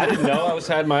 helpful. I didn't know.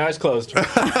 I had my eyes closed. He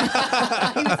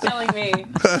was telling me.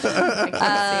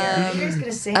 I You guys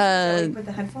gonna sing? While you put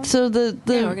the headphones? So the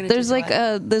Yeah, we're gonna there's do like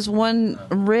that. this one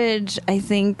ridge, I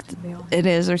think it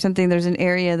is, or something. There's an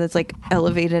area that's like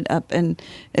elevated up, and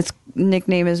its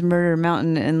nickname is Murder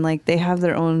Mountain, and like they have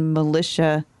their own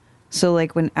militia. So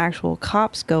like when actual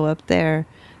cops go up there,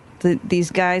 these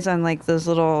guys on like those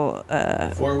little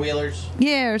 4-wheelers.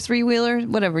 or 3-wheeler,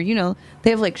 whatever, they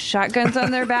have like shotguns on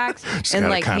their backs and gotta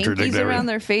like contradict hankies around everything.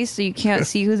 their face so you can't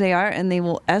see who they are, and they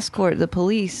will escort the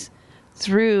police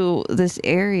through this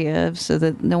area so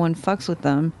that no one fucks with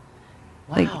them.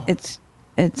 Wow. Like it's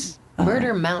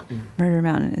Murder Mountain. Murder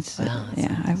Mountain. It's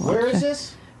yeah. I watched Where is it.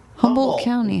 this? Humboldt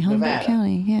County. Humboldt Nevada.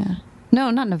 County. Yeah. No,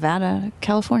 not Nevada.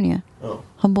 California. Oh.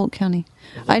 Humboldt County.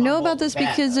 I know about this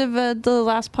Humboldt, because of the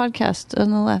last podcast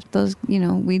on the left. Those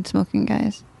weed smoking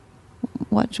guys.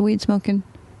 Watch weed smoking.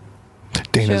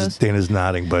 shows. Dana's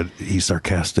nodding, but he's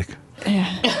sarcastic.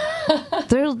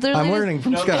 They're I'm learning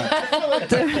from Scott.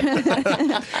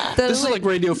 This is like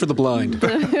radio for the blind.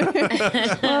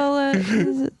 Well,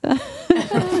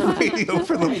 Radio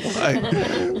for the blind.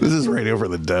 This is radio for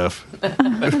the deaf.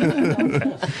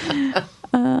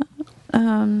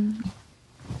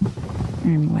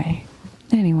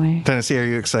 Anyway. Tennessee, are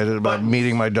you excited about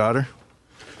meeting my daughter?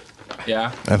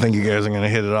 Yeah. I think you guys are going to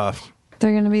hit it off.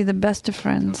 They're going to be the best of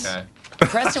friends. Okay.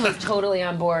 Preston was totally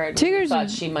on board. Tigger's- Thought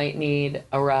she might need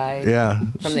a ride. Yeah.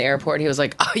 From the airport, he was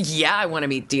like, "Oh yeah, I want to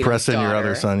meet Dina's Preston, your daughter."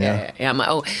 other son, yeah.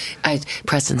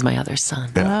 Preston's my other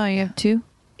son. Oh, you have two?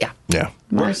 Yeah, Yeah.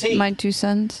 Where's he? My two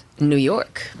sons. New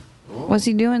York, What's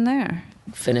he doing there?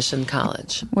 finishing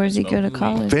college. Where does he go to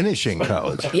college? Finishing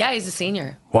college. Yeah, he's a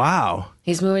senior. Wow.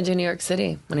 He's moving to New York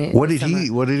City. What did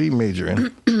he major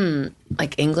in?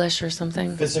 Like English or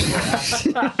something? Physical.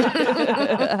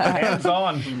 Hands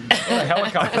on.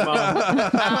 Helicopter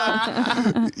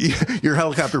mom. Your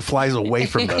helicopter flies away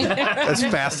from them as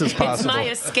fast as It's possible. my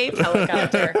escape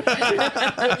helicopter.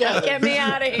 Get me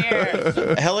out of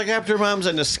here. Helicopter moms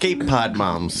and escape pod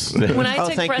moms. When I Oh,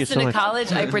 took thank you Preston so to much.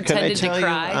 college, I Can pretended to tell you,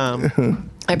 cry.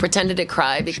 I pretended to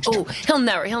cry. He'll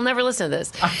never listen to this.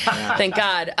 Thank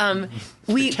God.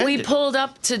 We pulled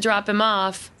up to drop him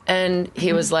off, and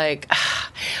he was like,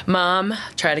 "Mom,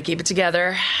 try to keep it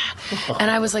together." And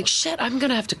I was like, "Shit, I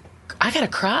gotta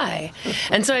cry."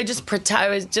 And so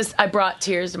I brought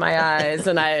tears to my eyes,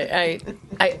 and I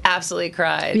absolutely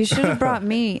cried. You should have brought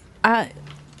me.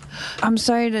 I'm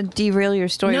sorry to derail your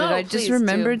story, No, but I just please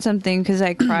remembered do. something because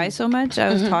I cry so much. I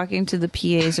was talking to the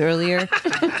PAs earlier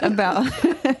about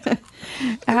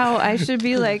how I should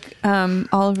be like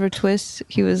Oliver Twist.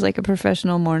 He was like a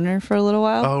professional mourner for a little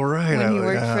while. Oh, right. When he Oh,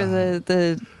 worked yeah. for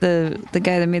the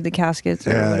guy that made the caskets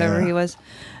or Yeah, whatever yeah. he was.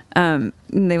 And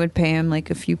they would pay him like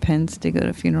a few pence to go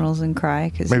to funerals and cry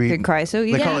because he could cry so They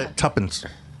easily. call it tuppence.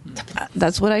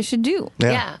 That's what I should do.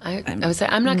 Yeah, I was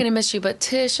like, I'm not going to miss you, but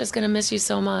Tish is going to miss you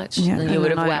so much. Yeah, and you would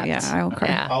have and wept. yeah, I will cry.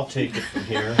 Yeah. I'll take it from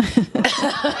here.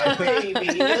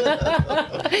 Baby.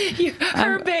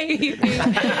 Her baby.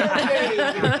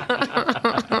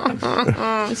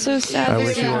 It's so sad.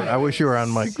 I wish you were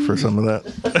on mic for some of that.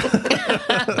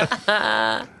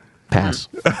 Pass.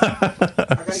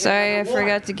 Sorry, I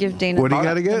forgot to give Dana What do you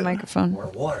gotta the get? microphone.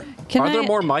 Can Are I, there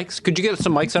more mics? Could you get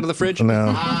some mics out of the fridge?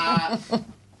 No.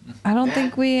 I don't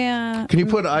think we Can you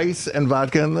put ice and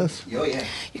vodka in this? You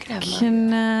can have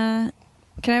mine.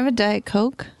 can I have a Diet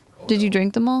Coke? Did you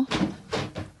drink them all?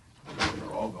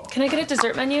 Can I get a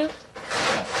dessert menu?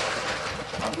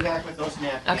 I'll be back with those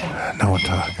napkins. Okay. No one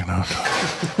talking. No one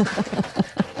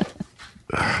talking.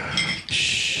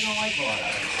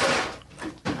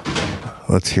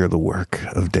 Let's hear the work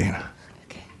of Dana.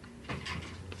 Okay.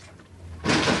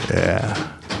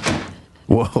 Yeah.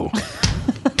 Whoa.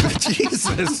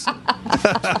 Jesus.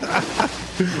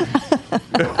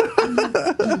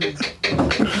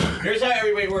 Here's how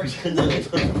everybody works.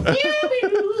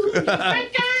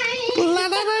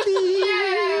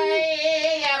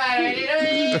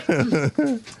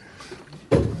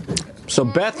 So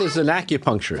Beth is an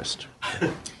acupuncturist.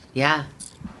 Yeah.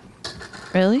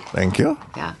 Really? Thank you.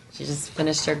 Yeah. She just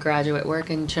finished her graduate work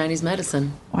in Chinese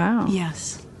medicine. Wow.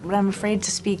 Yes. But I'm afraid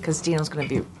to speak because Dino's going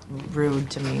to be rude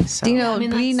to me. So. Dino, I mean,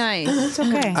 be that's- nice. It's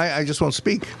okay. I just won't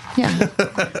speak. Yeah.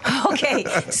 Okay,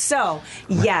 so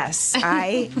yes, no,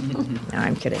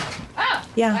 I'm kidding.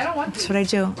 Yeah, I don't want that's what I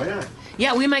do.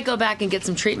 Yeah, we might go back and get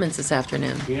some treatments this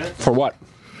afternoon. For what?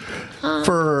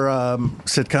 For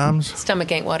sitcoms?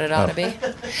 Stomach ain't what it ought to be.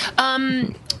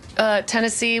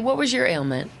 Tennessee, what was your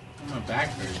ailment? My back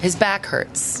hurts. His back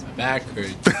hurts. Back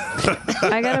hurts.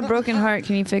 I got a broken heart.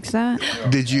 Can you fix that?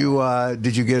 Did you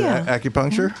get Yeah.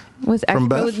 acupuncture? With From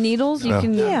Beth? with needles, you No.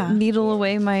 can Yeah. needle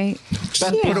away my.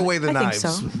 Beth, put away the I knives.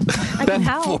 think so. I can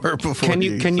help. Before Can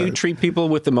you start. treat people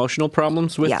with emotional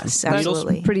problems with Yes, needles?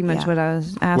 absolutely. Pretty much Yeah. what I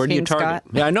was asking. Where do you target? Scott.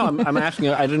 Yeah, I know. I'm asking.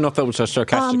 I didn't know if that was a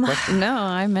sarcastic question. No,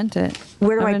 I meant it.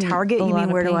 Where do I'm I in target? a You lot mean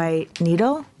of where do pain. I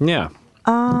needle? Yeah.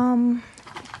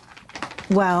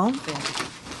 Well,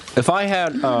 If I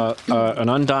had an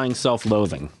undying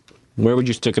self-loathing, where would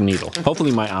you stick a needle?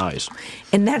 Hopefully, my eyes.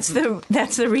 and that's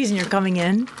the reason you're coming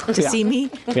in to Yeah. see me.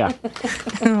 Yeah.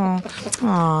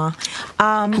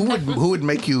 Who would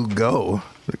make you go?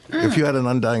 If you had an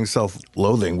undying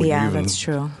self-loathing, would you Yeah, even... that's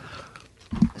true.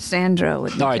 Sandra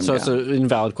would make All right, him so go. it's an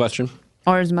invalid question.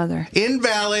 Or his mother.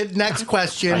 Invalid. Next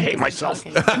question. I hate myself.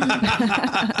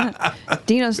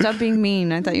 Dino, stop being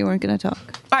mean. I thought you weren't going to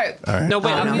talk. All right. No, wait.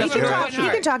 No, I'm he can talk. He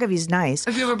can talk if he's nice.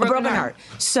 If you have a broken heart.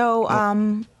 So,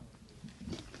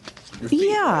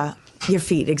 yeah, your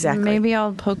feet exactly. Maybe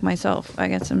I'll poke myself. I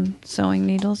got some sewing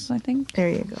needles, I think. There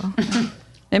you go.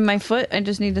 In my foot? I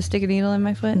just need to stick a needle in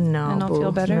my foot? No, And I'll boo,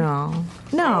 feel better?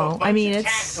 No. I mean,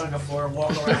 it's. On the floor,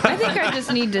 walk around. I think I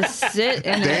just need to sit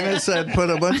in Dana it. said put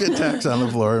a bunch of tacks on the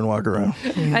floor and walk around.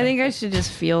 I think I should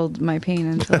just feel my pain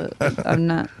until I'm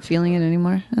not feeling it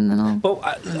anymore. And then I'll. Well,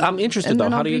 I'm interested, And though.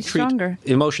 then How I'll do you be treat stronger.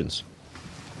 emotions?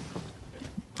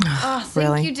 Oh, thank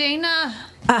Really? you, Dana.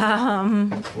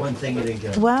 One thing you didn't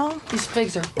get. Well, These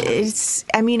figs are. it's.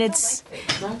 I mean, it's.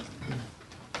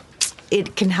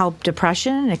 It can help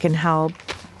depression. It can help.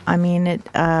 I mean, it.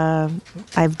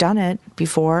 I've done it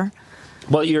before.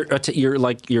 Well, you're there-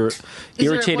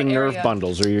 irritating what nerve area?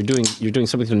 bundles, or you're doing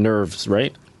something to nerves,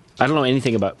 right? I don't know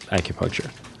anything about acupuncture,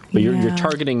 but you're Yeah.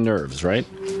 targeting nerves, right?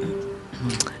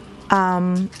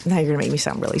 Now you're gonna make me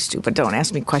sound really stupid. Don't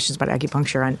ask me questions about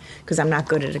acupuncture, because I'm not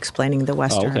good at explaining the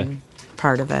Western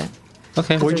part of it.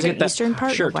 Okay, where'd There's you an get that Eastern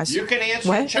part. shirt? The Western. You can answer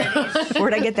What? in Chinese.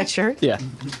 Where'd I get that shirt? Yeah,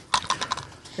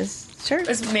 This shirt?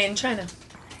 It's made in China.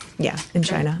 Yeah, in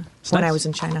China. It's When I nice. was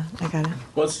in China, I got it.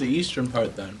 What's the eastern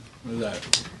part then? What is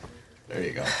that? There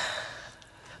you go.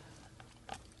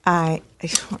 I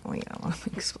don't want to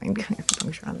explain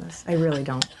acupuncture on this. I really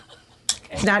don't.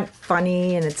 It's not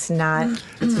funny, and it's not.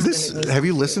 Is this? Have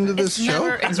you listened to this show?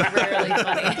 It's rarely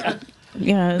funny.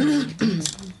 Yeah,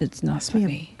 it's not Ask me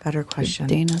funny. a better question.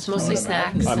 Dana's Mostly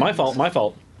snacks. my fault. My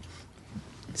fault.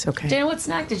 It's okay. Dana, what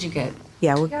snack did you get?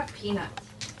 Yeah, got peanuts.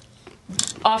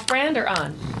 Off brand or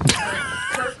on?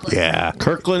 Yeah.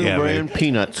 Kirkland Yeah, brand babe.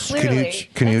 peanuts. Clearly.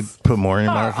 Can you put more in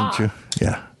your far mouth and off. chew?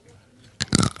 Yeah.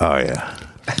 Oh yeah.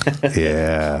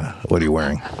 Yeah. What are you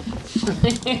wearing?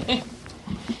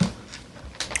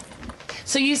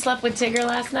 So you slept with Tigger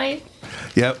last night?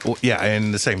 Yeah. Yeah.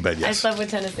 In the same bed. I Yes. slept with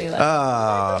Tennessee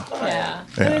last night.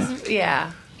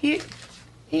 Yeah. Yeah.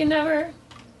 You never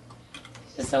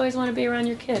just always want to be around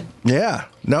your kid. Yeah.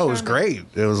 No, it was great.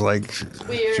 It was like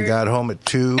she got home at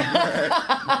 2.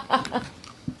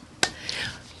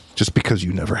 Just because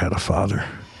you never had a father.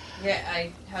 Yeah,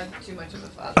 I had too much of a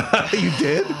father. You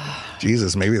did?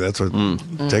 Jesus, maybe that's what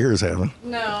Tigger's having.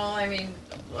 No, I mean,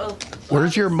 well,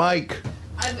 Where's your mic?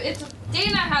 it's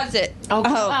Dana has it. Oh,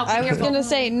 I was gonna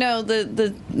say no.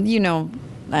 The we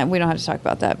don't have to talk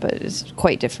about that, but it's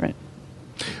quite different.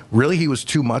 Really? He was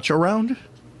too much around?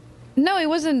 No, he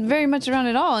wasn't very much around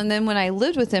at all. And then when I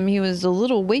lived with him, he was a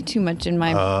little way too much in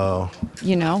my, Oh.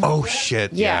 Oh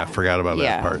shit. Yeah. I forgot about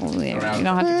that part. Well, yeah, you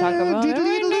don't have to talk about it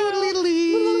right now.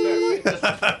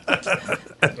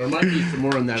 There might be some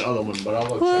more in that other one, but I'll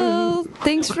look. Well,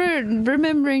 thanks for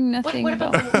remembering nothing. What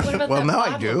about Well, that now I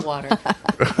bottle do. of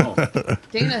water?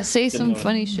 Dana, say some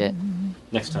funny shit.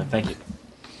 Next time, thank you.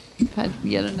 Had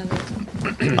yet another.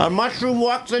 A mushroom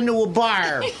walks into a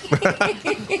bar.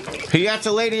 He asks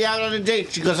a lady out on a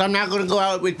date. She goes, "I'm not going to go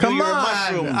out with you. Come You're a on.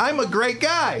 mushroom." I'm a great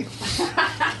guy.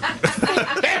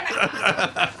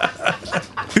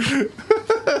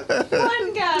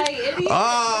 One guy, idiot.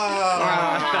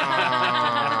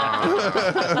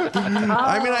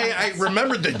 I mean, I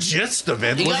remembered the gist of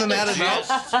it. Wasn't that enough?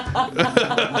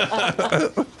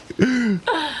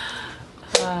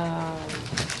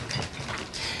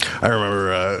 I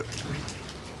remember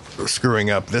screwing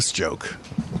up this joke.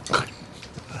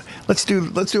 Let's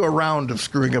do a round of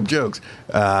screwing up jokes.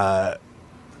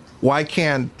 Why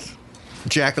can't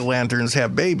jack-o'-lanterns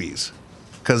have babies?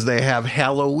 Because they have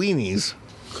Halloweenies.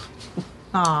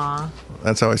 Aw.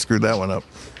 That's how I screwed that one up.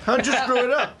 How'd you screw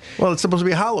it up? Well, it's supposed to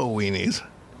be Halloweenies.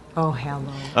 Oh,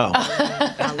 hello.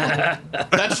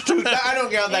 That's too. I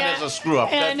don't count that as a screw up.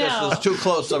 Yeah, I That know. this is too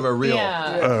close of a real.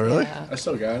 Yeah. Oh, really? I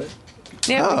still got it.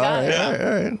 Yeah, we All got right, it. all right,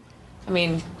 all right. I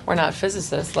mean, we're not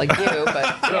physicists like you,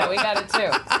 but yeah, we got it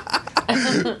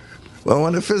too. Well,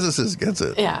 when a physicist gets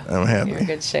it, Yeah. I'm happy. You're in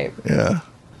good shape. Yeah.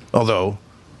 Although,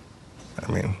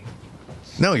 I mean,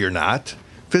 no, you're not.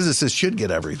 Physicists should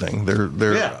get everything.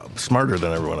 They're Yeah. smarter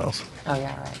than everyone else. Oh,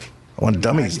 yeah, right. I want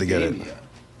dummies to get it.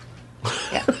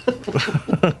 Yeah.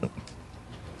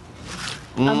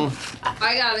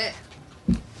 I got it.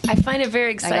 I find it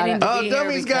very exciting to Oh, be here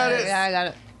dummies got because it. Yeah, I got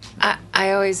it.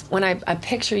 I always, when I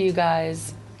picture you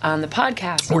guys on the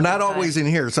podcast. We're all not the time. always in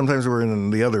here. Sometimes we're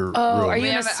in the other Oh, room. are you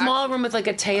in a have an small room with like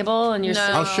a table and you're No.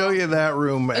 I'll show you that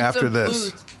room after a this.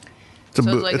 booth. It's a So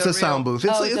it's booth. like It's a a sound real- booth.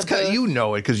 It's, Oh, it's a kinda, booth? you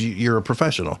know it because you're a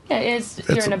professional. Yeah, you're It's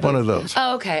in a one booth. of those.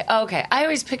 Oh, okay. I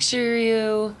always picture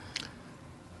you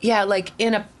Yeah, like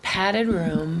in a padded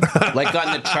room. Like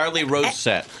on the Charlie Rose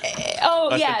set. Oh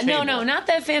At the yeah, no, table. not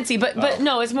that fancy, but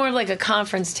no, it's more like a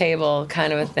conference table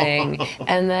kind of a thing.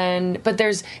 And then, but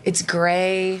it's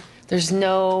gray. There's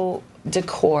no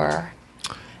decor,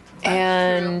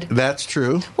 and That's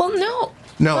true. well, no,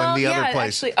 No, well, in the other yeah,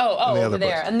 place. Actually, In the over other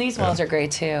there, place. and these walls are gray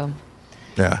too.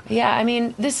 Yeah. Yeah, I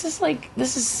mean,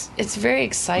 it's very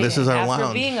exciting. This is our After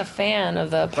lounge. being a fan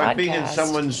of the podcast. Like being in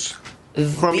someone's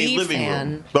crummy The living fan.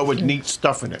 room, but with neat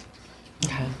stuff in it.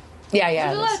 Yeah.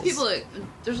 There's a lot of people.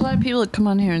 There's a lot of people that come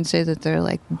on here and say that they're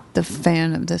like the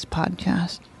fan of this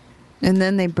podcast, and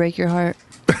then they break your heart.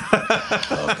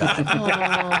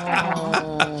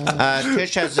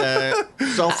 Tish has a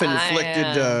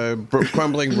self-inflicted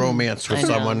crumbling romance with I know.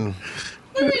 someone.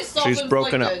 She's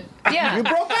broken up. Yeah. You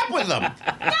broke up with them.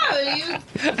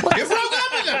 You broke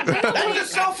up with them. That's as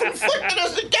self-inflicted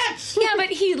as it gets. Yeah, but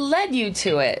he led you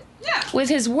to it. Yeah. With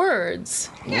his words.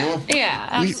 Yeah,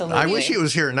 absolutely. I wish he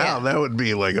was here now. That would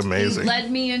be like amazing.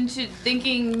 Led me into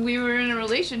thinking we were in a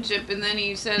relationship, and then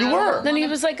he said, You were. Then he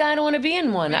was like, I don't want to be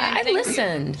in one. I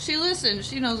listened. She listened.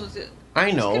 She knows what's it.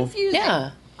 I know. Confusing.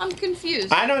 Yeah. I'm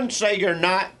confused. I don't say you're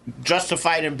not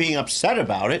justified in being upset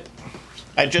about it.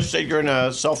 I just say you're in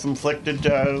a self-inflicted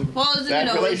well, isn't bad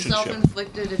it always relationship.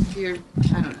 self-inflicted if you're?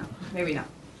 I don't know. Maybe not.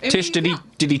 Maybe Tish, did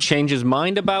he change his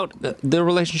mind about the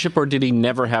relationship, or did he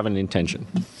never have an intention?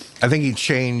 I think he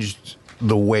changed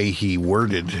the way he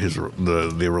worded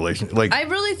the relationship. Like I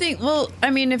really think. Well, I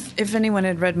mean, if anyone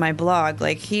had read my blog,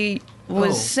 like he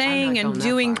was saying I'm not and going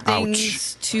doing that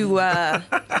things to,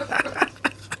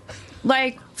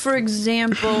 like for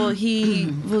example,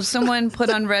 someone put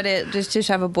on Reddit, does Tish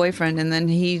have a boyfriend? And then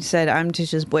he said, I'm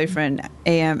Tish's boyfriend.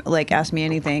 Like ask me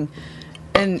anything.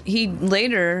 And he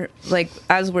later, like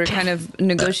as we're kind of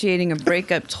negotiating a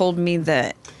breakup, told me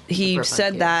that he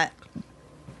said that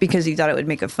because he thought it would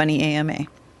make a funny AMA.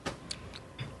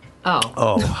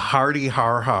 oh, hardy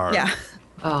har har. Yeah.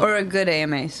 Or a good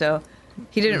AMA. So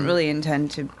he didn't really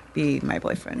intend to be my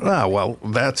boyfriend. Ah, well,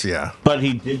 that's yeah. But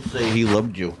he did say he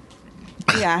loved you.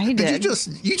 Yeah, he did.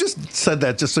 You just said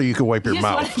that just so you could wipe your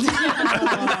mouth.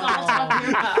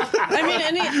 I mean,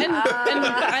 and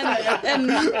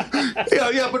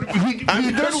Yeah, but he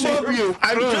did love you.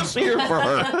 I'm just here for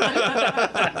her.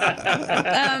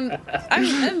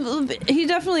 he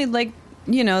definitely like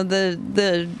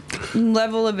the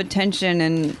level of attention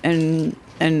and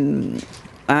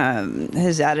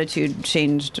his attitude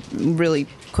changed really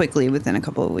quickly within a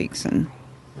couple of weeks. And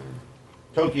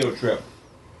Tokyo trip.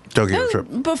 Tokyo trip.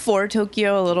 before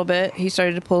Tokyo a little bit, he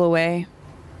started to pull away,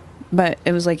 but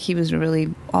it was like he was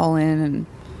really all in, and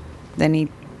then he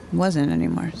wasn't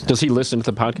anymore. So. Does he listen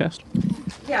to the podcast?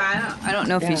 Yeah, I don't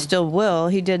know if he still will.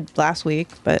 He did last week,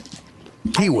 but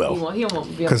He will. He won't be able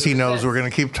Because he to knows resist. we're going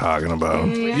to keep talking about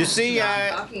him. You see,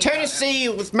 Tennessee,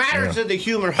 with matters of the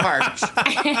human heart,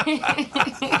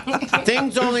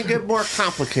 things only get more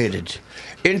complicated.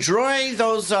 Enjoy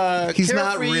those He's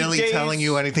not carefree really days. telling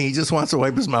you anything. He just wants to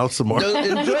wipe his mouth some more.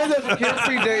 Enjoy those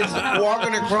carefree days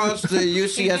walking across the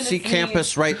UCSC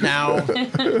campus right now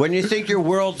when you think your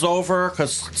world's over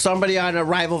because somebody on a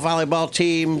rival volleyball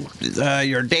team,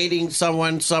 you're dating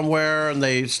someone somewhere and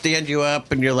they stand you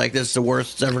up and you're like, this is the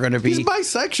worst it's ever going to be. He's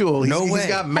bisexual. No He's way.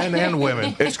 got men and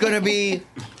women. It's gonna be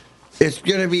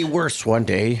worse one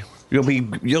day.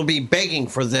 You'll be begging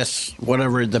for this,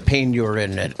 whatever the pain you're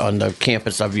in on the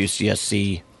campus of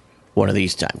UCSC one of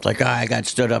these times. Like, I got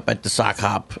stood up at the sock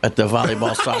hop, at the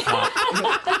volleyball sock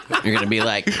hop. You're gonna be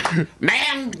like,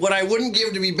 man, what I wouldn't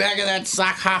give to be back at that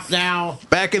sock hop now.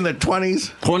 Back in the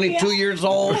 20s. 22 years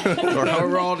old, or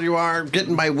however old you are,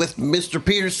 getting with Mr.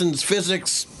 Peterson's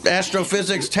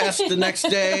astrophysics test the next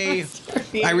day.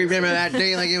 I remember that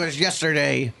day like it was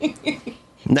yesterday.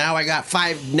 Now I got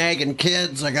 5 nagging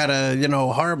kids. I got a,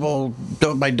 horrible,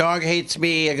 my dog hates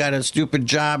me. I got a stupid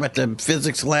job at the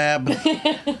physics lab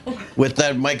with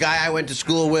my guy I went to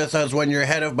school with. I was 1 year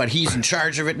ahead of, but he's in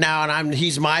charge of it now, and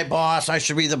he's my boss. I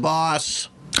should be the boss.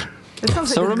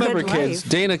 So remember, kids,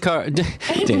 Dana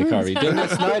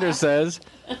Snyder says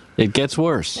it gets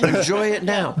worse. Enjoy it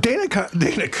now. Dana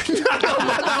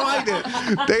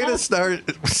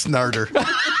Snarder.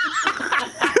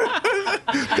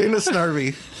 Dana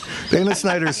Snarvey. Dana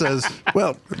Snyder says,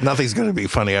 well, nothing's going to be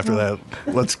funny after that.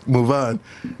 Let's move on.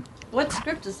 what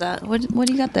script is that? What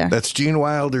do you got there? That's Gene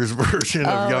Wilder's version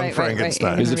of Young right,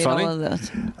 Frankenstein. Right. Is it Read funny? all of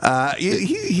those.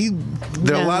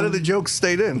 A lot of the jokes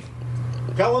stayed in.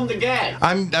 Tell him the gag.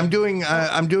 I'm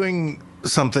doing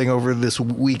something over this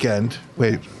weekend.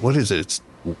 Wait, what is it? It's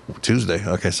Tuesday.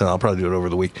 Okay, so I'll probably do it over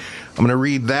the week. I'm going to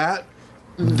read that.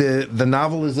 The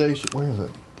novelization. Where is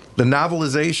it? The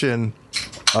novelization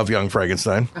of Young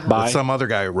Frankenstein By? that some other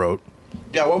guy wrote.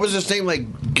 Yeah, what was his name?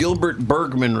 Like Gilbert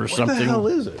Bergman or something? What the hell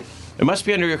is it? It must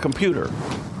be under your computer.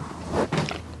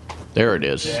 There it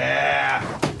is.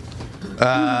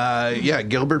 Yeah,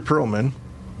 Gilbert Perlman.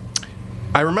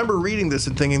 I remember reading this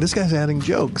and thinking, this guy's adding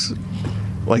jokes.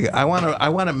 Like, I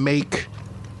want to make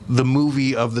the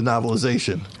movie of the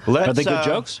novelization. Are they good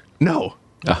jokes? No.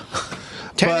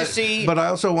 Tennessee. But I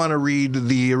also want to read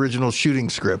the original shooting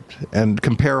script and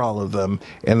compare all of them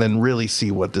and then really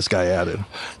see what this guy added.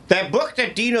 That book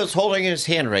that Dino's holding in his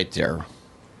hand right there.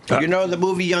 You know the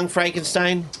movie Young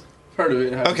Frankenstein? Heard of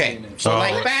it. haven't Okay, seen it. so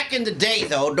like back in the day,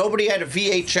 though, nobody had a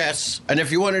VHS, and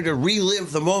if you wanted to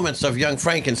relive the moments of Young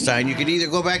Frankenstein, you could either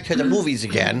go back to the movies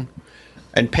again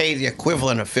and pay the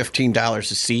equivalent of $15 a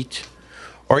seat,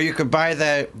 or you could buy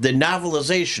the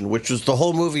novelization, which was the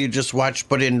whole movie you just watched,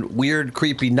 but in weird,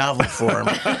 creepy novel form.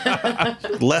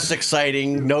 Less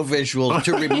exciting, no visuals,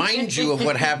 to remind you of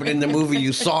what happened in the movie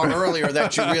you saw earlier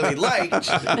that you really liked.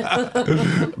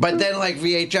 But then, like,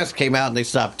 VHS came out and they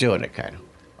stopped doing it, kind of.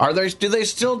 Do they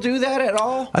still do that at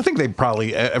all? I think they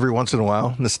probably, every once in a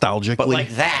while, nostalgically. But like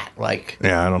that, like...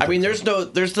 Yeah, I don't I mean,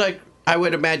 think there's like, I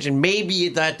would imagine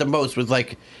maybe at the most with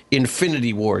like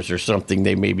Infinity Wars or something,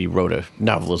 they maybe wrote a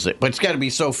novelization. But it's got to be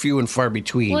so few and far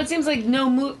between. Well, it seems like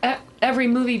every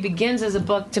movie begins as a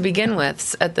book to begin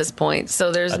with at this point.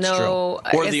 So there's That's no...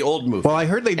 true. Or the old movie. Well, I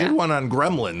heard they did one on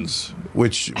Gremlins,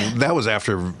 which that was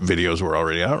after videos were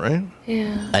already out, right?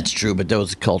 Yeah. That's true, but that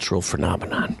was a cultural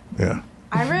phenomenon. Yeah.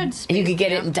 I read. You could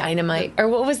get it in Dynamite. Or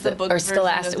what was the book or version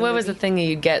Scholastic? of the What was the movie? thing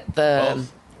you'd get the...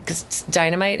 Cause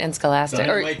Dynamite and Scholastic.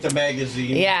 the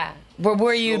magazine. Yeah.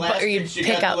 Where you'd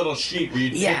pick out... sheet where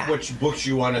you Yeah. which books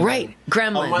you wanted. Right.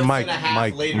 Gremlins.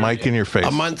 Mike in your face.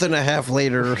 A month and a half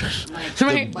later,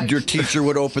 Right. your teacher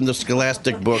would open the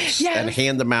Scholastic books Yes. and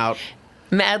hand them out.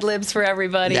 Mad Libs for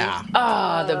everybody. Yeah.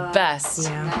 Oh, the best.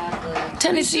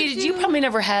 Tennessee, you probably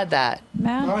never had that.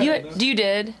 Mad. You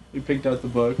did? We picked out the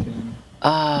book. And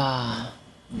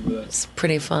It's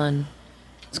pretty fun.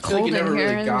 It's I feel like cold you never in here,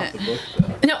 really isn't got it? the book,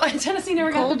 though. No, Tennessee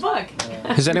never got the book.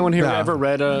 Has anyone here No. ever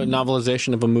read a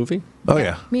novelization of a movie? Oh,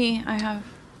 yeah. Me, I have.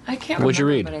 I can't What'd you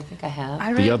remember, read? but I think I have.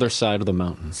 I read The Other Side of the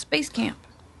Mountain. Space Camp.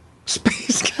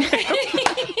 Space Camp.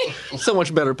 So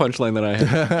much better punchline than I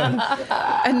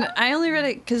had. And I only read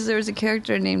it because there was a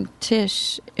character named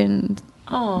Tish in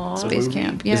Space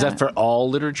Camp. Yeah. Is that for all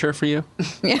literature for you?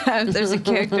 Yeah, there's a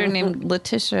character named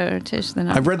Letitia or Tish. The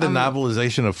I've read the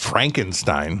novelization of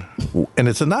Frankenstein, and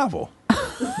it's a novel.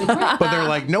 But they're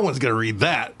like, no one's going to read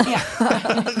that.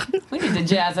 We need to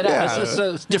jazz it up. It's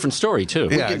a different story, too.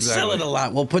 Yeah, We can sell it a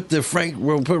lot. We'll put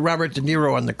Robert De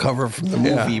Niro on the cover from the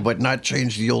movie, Yeah. but not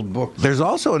change the old book. There's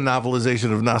also a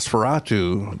novelization of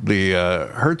Nosferatu, the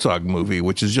Herzog movie,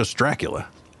 which is just Dracula.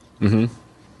 Mm-hmm.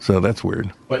 So that's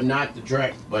weird. But not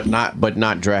the but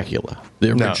not Dracula.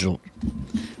 The No. original.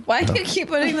 Why do you keep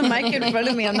putting the mic in front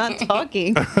of me? I'm not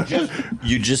talking.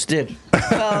 You just did.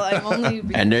 Well, I'm only.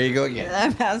 And there you go again.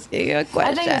 I'm asking a I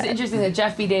question. think it's interesting that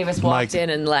Jeff B. Davis walked Mike. in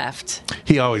and left.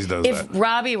 He always does If that.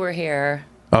 Robbie were here,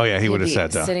 Oh, yeah, he would he'd have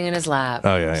be sat down. sitting in his lap,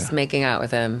 Oh, yeah, just yeah. making out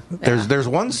with him. There's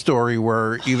one story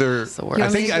where either the worst.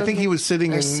 I think he was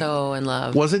sitting They're in so in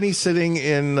love. wasn't he sitting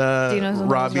in Dino's in love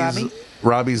with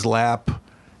Robbie's Robbie? lap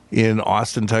in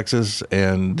Austin, Texas,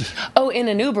 and Oh, in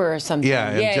an Uber or something.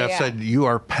 and Jeff said, "You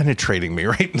are penetrating me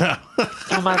right now."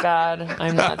 Oh my God,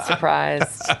 I'm not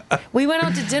surprised. We went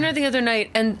out to dinner the other night,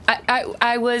 and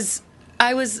I was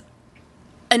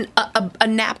a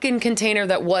napkin container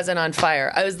that wasn't on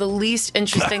fire. I was the least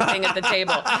interesting thing at the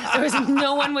table.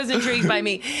 No one was intrigued by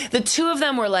me. The two of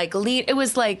them were like lean. It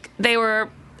was like they were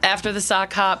after the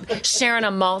sock hop, sharing a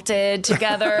malted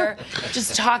together,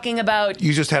 just talking about.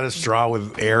 You just had a straw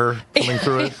with air coming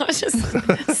through it. I was just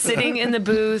sitting in the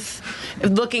booth,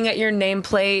 looking at your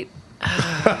nameplate.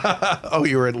 Oh,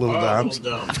 you were at Little Dom's.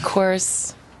 Of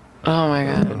course. Oh my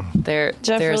God, they're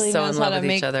Jeff really so knows in how love to with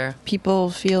make each other.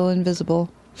 people feel invisible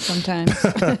sometimes.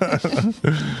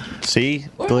 See?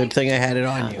 Good thing I had it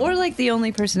on you. Or like the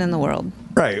only person in the world.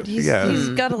 Right. He's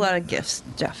got a lot of gifts,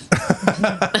 Jeff.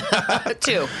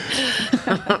 Two.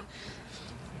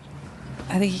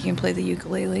 I think he can play the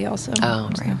ukulele also. Oh,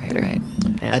 right.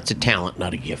 That's a talent,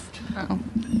 not a gift. Oh.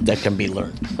 That can be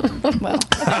learned. Well,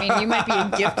 I mean, you might be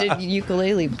a gifted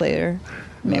ukulele player,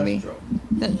 maybe.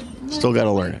 Still got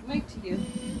to learn it. Mic to you.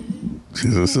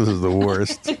 Jesus, this is the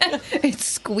worst. It's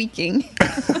squeaking.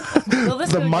 Will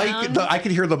this The go mic, down? I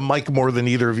could hear the mic more than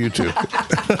either of you two.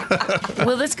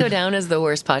 Will this go down as the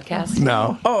worst podcast?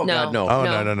 No. Oh, No. God, no.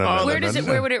 Oh, no. Where does it?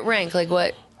 Where would it rank? Like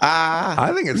what?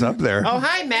 I think it's up there. Oh,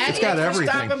 hi, Matt. It's got Thanks for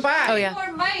everything. stopping by. Oh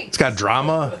yeah, It's got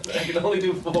drama. I can only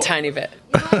do 4. tiny bit.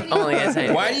 Only a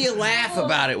tiny. Why do you laugh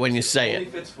about it when you say Only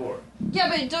it? fits 4. Yeah,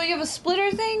 but don't you have a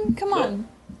splitter thing? Come on.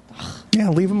 Yeah,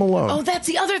 leave him alone. Oh, that's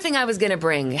the other thing I was gonna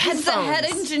bring. He's the Headphones. head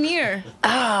engineer. He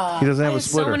doesn't have a There's so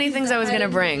splitter. many things I was gonna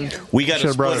bring. We got a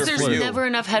Should've brought splitter a There's for splitter. you. never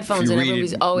enough headphones, You and read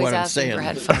everybody's always what I'm asking saying. for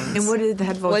headphones. And what did the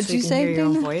headphones? What'd so you can say, hear your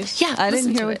own Dana? voice? Yeah, I didn't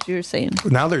listen hear to what it. you were saying.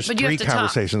 Now there's But you 3 have to talk.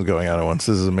 conversations going on at once.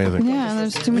 This is amazing. Yeah, and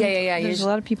there's too many. Yeah. There's You a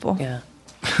lot of people. Yeah,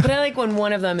 but I like when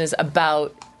one of them is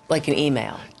about like an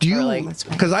email. Do you? Or, like,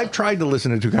 Because I've tried to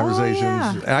listen to 2 conversations,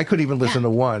 yeah. and I couldn't even listen to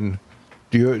one.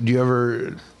 Do you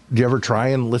ever try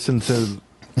and listen to?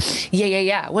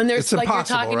 Yeah. When there's It's like you're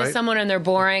impossible, talking to right? someone and they're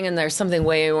boring, and there's something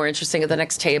way more interesting at the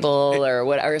next table, or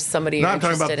what, or somebody. No, you're I'm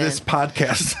talking about interested this in.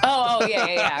 podcast. Oh,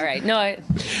 yeah. Right. No,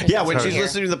 Yeah, when she's Here.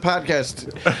 listening to the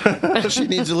podcast, she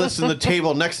needs to listen to the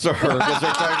table next to her because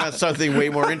they're talking about something way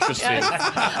more interesting.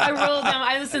 I roll down.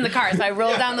 I listen in the car, so I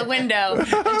roll down the window and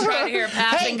try to hear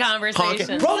passing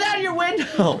conversations. Roll down your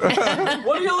window.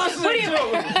 What are you listening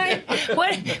to?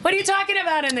 What are you talking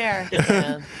about in there?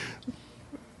 Yeah.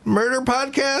 Murder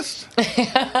podcast.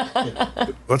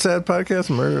 What's that podcast?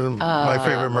 Murder. My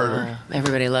favorite murder.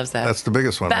 Everybody loves that. That's the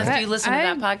biggest one. Beth, Right? do you listen to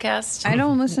that podcast? I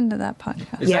don't listen to that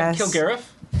podcast. Is Yes. that Kilgariff?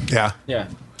 Yeah. Yeah.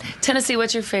 Tennessee,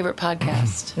 what's your favorite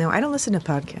podcast? No, I don't listen to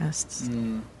podcasts.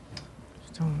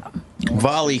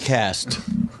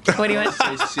 Volleycast. What do you want?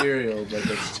 Say cereal, but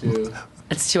that's too.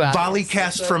 It's 2 hours.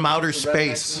 Volleycast from outer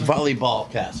space. Volleyball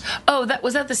cast. Oh,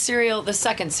 was that the cereal? The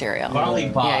second cereal.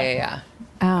 Volleyball. Yeah.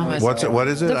 What's it? What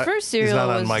is it? The first cereal He's not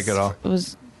on was, mic at all.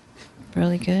 was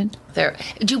really good. There.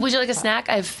 Would you like a snack?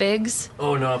 I have figs.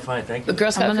 Oh no, I'm fine, thank The Girl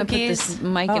I'm Scout gonna cookies. put this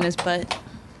mic in his butt.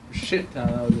 Shit town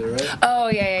out there, right? Oh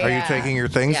yeah. Are you taking your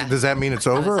things? Yeah. Does that mean it's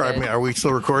over? That's I it. mean, are we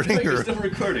still recording? Or?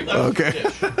 recording. Okay.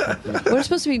 We're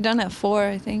supposed to be done at 4,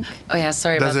 I think. Oh yeah.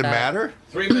 Sorry Does about it that. matter?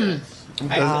 3 minutes.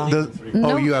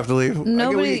 Oh, you have to leave.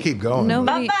 Okay, we can keep going.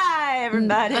 Nobody, Bye,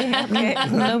 everybody. Okay.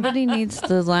 nobody needs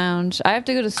the lounge. I have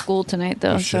to go to school tonight,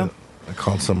 though. Oh, shit. I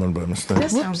called someone by mistake. That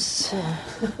sounds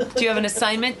cool. Do you have an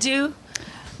assignment due?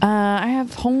 I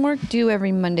have homework due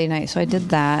every Monday night, so I did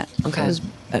that. Okay. It was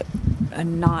a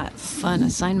not fun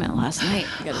assignment last night.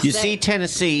 You see,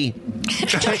 Tennessee,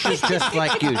 Trish is just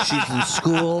like you. She's in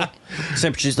school,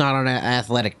 except she's not on an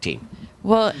athletic team.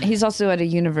 Well, he's also at a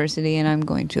university, and I'm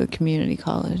going to a community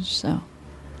college, so.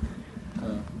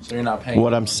 So you're not paying.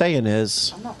 What I'm saying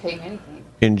is, I'm not paying anything.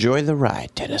 enjoy the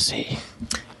ride, Tennessee.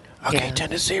 Okay, Yeah.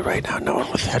 Tennessee, right now, no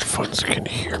one with headphones can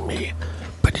hear me,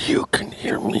 but you can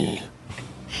hear me.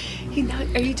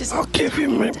 Are you just? I'll give you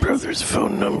my brother's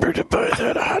phone number to buy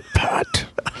that hot pot.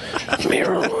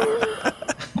 Marijuana.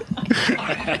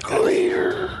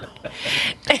 Later.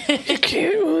 You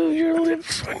can't move your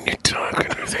lips when you're talking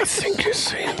or they think you're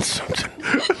saying something.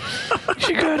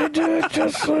 You gotta do it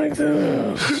just like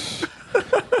this.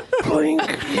 Blink,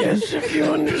 yes, if you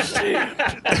understand.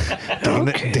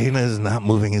 Dana is not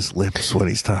moving his lips when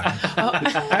he's talking.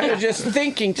 I was just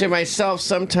thinking to myself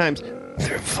sometimes,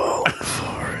 they're falling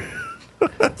for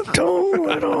it. Don't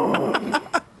let on.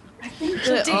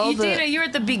 Dana, you're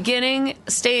at the beginning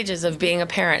stages of being a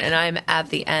parent, and I'm at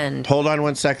the end. Hold on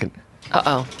 1 second.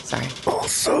 Sorry.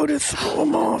 Also, to throw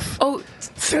them off. Oh,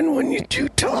 Then when you do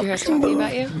talk, you hear us talking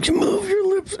about you? move your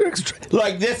lips extra.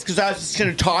 Like this, because I was just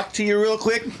going to talk to you real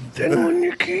quick. Then when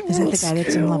you keep Is that the guy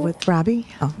that's in love with Robbie?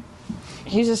 Oh.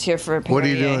 He's just here for a What are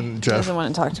you Perrier. doing, He Jeff? doesn't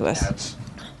want to talk to us.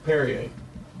 Perrier.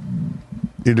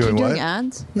 You're doing Doing what?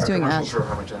 ads? He's doing ads. For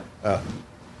Harmontown.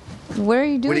 Where are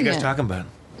you doing What are you guys it? talking about?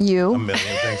 You? A million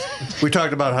things. We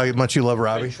talked about how much you love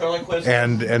Robbie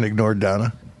and ignored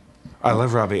Donna. I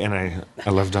love Robbie and I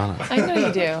love Donna. I know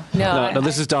you do. No,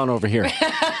 this is Don over here.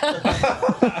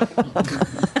 I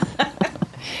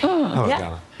love Yeah.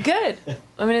 Donna. Good.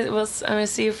 I'm gonna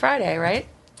see you Friday, right?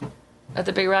 At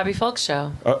the Big Robbie Folks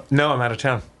show. No, I'm out of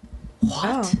town.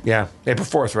 What? Yeah, April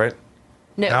 4th, right?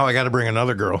 No. Now I got to bring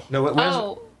another girl. No, when is it?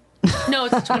 Oh. No,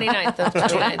 it's the 29th. The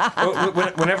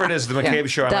 29th. Whenever it is, the McCabe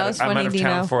show, That was I'm funny, out of Dino.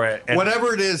 town for it. And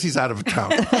Whatever it is, he's out of town.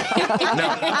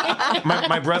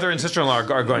 my brother and sister-in-law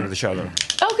are going to the show, though.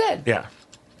 Oh, good. Yeah.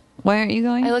 Why aren't you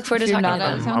going? I look forward to If you're talking not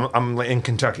to out of them. town? I'm in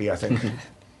Kentucky, I think.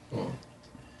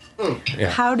 Yeah.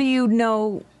 How do you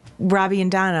know Robbie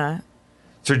and Donna?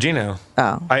 So Gino.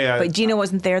 Oh. I, But Gino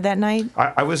wasn't there that night?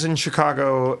 I was in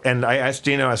Chicago, and I asked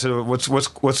Dino. I said, "What's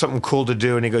something cool to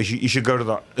do?" And he goes, "You should go to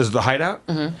the Hideout."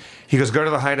 Mm-hmm. He goes, "Go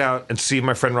to the Hideout and see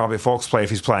my friend Robbie Folks play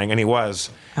if he's playing," and he was.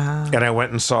 And I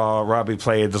went and saw Robbie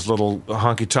play this little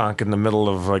honky tonk in the middle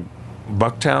of like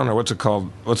Bucktown, or what's it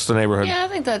called? What's the neighborhood? Yeah, I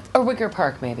think that. Or Wicker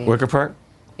Park, maybe. Wicker Park.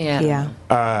 Yeah.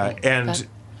 Yeah. And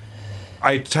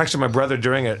I texted my brother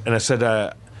during it, and I said,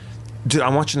 dude,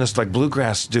 I'm watching this like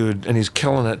bluegrass dude, and he's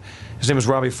killing it. His name is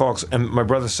Robbie Fulks, and my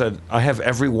brother said, I have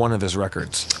every one of his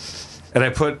records. And I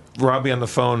put Robbie on the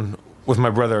phone with my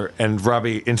brother, and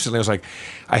Robbie instantly was like,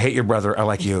 I hate your brother, I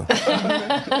like you.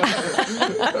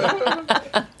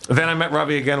 Then I met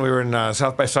Robbie again. We were in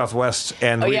South by Southwest,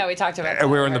 and we talked about that.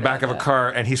 we were in the back of a car,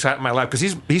 and he sat in my lap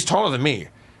because he's taller than me.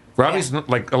 Robbie's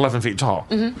like 11 feet tall.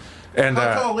 Mm-hmm. And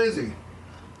How tall is he?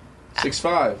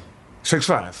 6'5".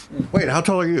 6'5". Wait, how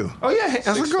tall are you? Oh yeah,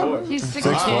 how's it going? 6'4". He's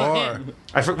 6'4".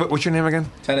 I forget what's your name again?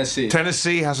 Tennessee.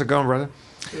 Tennessee. How's it going, brother?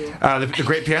 The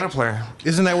great piano player.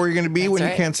 Isn't that where you're going to be when you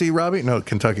right. can't see Robbie? No,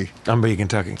 Kentucky. I'm in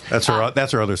Kentucky. That's her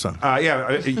other son.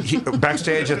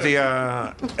 Backstage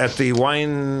at the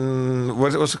wine.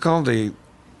 What's it called? The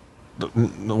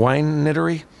wine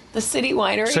knittery. The City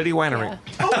Winery. City Winery.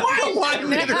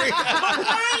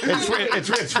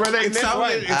 It's where they knit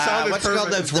wine. What's it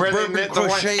called? It's where they knit the wine.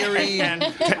 Crochetery. And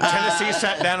Tennessee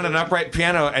sat down at an upright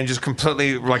piano and just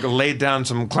completely like laid down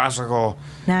some classical,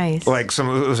 Nice. like some.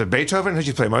 Was it Beethoven? Did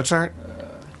you play Mozart?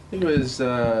 I think it was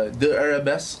the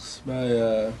Arabesques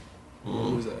by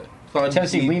what was that? Claude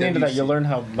Tennessee, lean into that. Debussy. You'll learn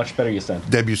how much better you sound.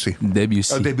 Debussy.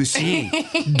 Debussy. Oh, Debussy.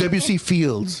 Debussy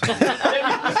Fields. That's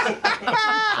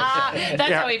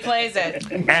how he plays it.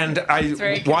 And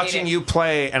very I watching comedic. you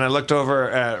play, and I looked over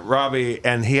at Robbie,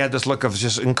 and he had this look of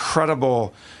just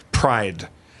incredible pride.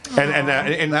 And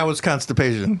That was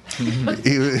constipation.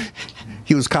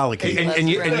 he was colicky. in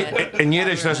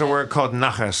Yiddish, there's a word called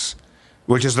nachas,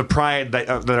 which is the pride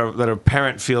that a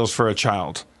parent feels for a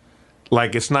child.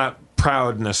 Like it's not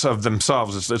proudness of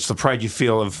themselves; it's the pride you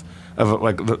feel of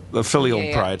like the filial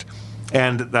Yeah. pride.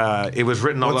 And it was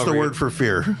written all What's over. the word for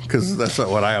fear? Because that's not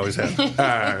what I always had.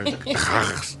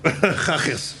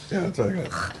 Chachas. Yeah, that's okay.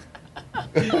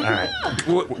 All right.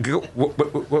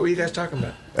 What were you guys talking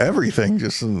about? Everything,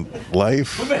 just in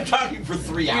life. We've been talking for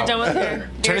 3 hours. You're done with your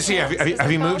Tennessee, have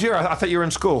you moved here? I thought you were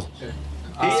in school.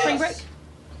 spring break?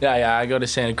 Yeah, I go to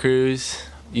Santa Cruz,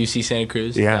 UC Santa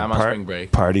Cruz. I'm on spring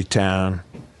break. Party town.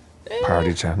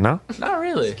 Party town. No? Not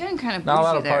really. getting kind of Not a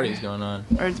lot busy of there. parties going on.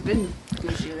 Or it's been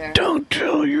busy there. Don't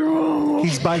tell your own.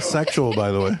 He's bisexual, by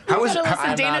the way. How is Listen,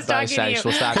 I'm Dana's not talking to you.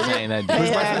 bisexual. Stop saying that.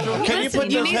 dude. Can you put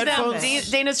You those need them.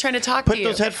 headphones? Dana's trying to talk Put to you.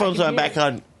 those headphones on back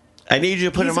on. I need you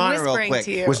to put He's them on real whispering quick.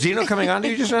 to you. Was Dino coming on to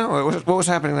you just now? What was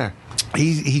happening there?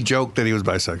 He joked that he was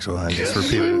bisexual. I just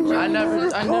repeated it. I never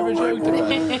joked about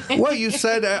it. Well, you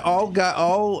said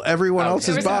everyone else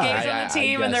There is were some gays bi. on the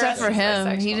team, and the Except rest for was him,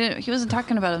 bisexual. he wasn't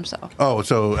talking about himself. Oh,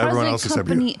 so everyone else except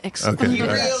you. company exclusive. Okay. He, all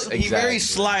right. he very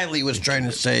slyly was trying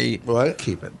to say What?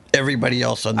 Keep it. everybody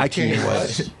else on the I team can't.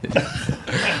 was.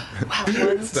 Wow, 1,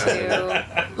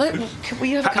 2. Can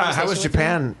we have a conversation? How was with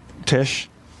Japan, Tish?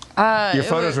 Your It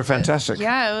photos was- were fantastic.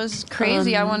 Yeah, it was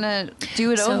crazy. I want to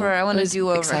do it So over. I want it to was do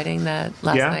over. exciting that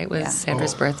last Yeah? night was Yeah.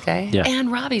 Sandra's birthday Yeah.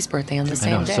 and Robbie's birthday on the I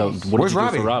same know. day. So what Where's did you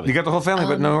Robbie? do for Robbie? You got the whole family,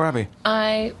 but no Robbie.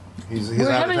 He's We're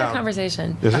out having of a town.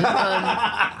 conversation. Is it?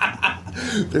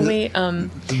 We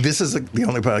This is the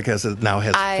only podcast that now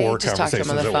has I 4 just talked to him conversations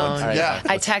on the at once. phone. Yeah.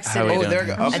 I texted How we him. doing? there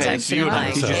you go. I Okay, texted so you him and I.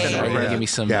 like, So- hey. Give me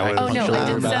some. Yeah, like, well, Oh no, I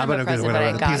didn't send him a present, but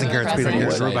I got him a present.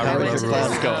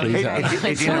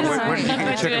 Hey, Dino, where did you get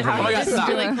your chicken from? This is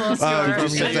really cool story.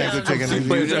 Just thanks for taking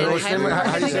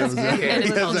And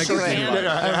it's called Shorthand.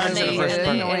 And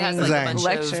it has like a Zang. bunch of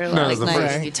Lecture like last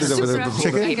night. nice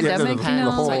Super academic, you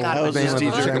know. So I got How was this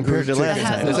teacher compared to last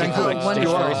Has time? like a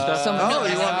wonderful. So Oh,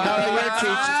 you want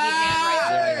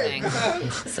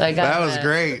So I got That was him a-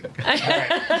 great.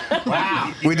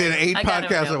 Wow. We did 8 I got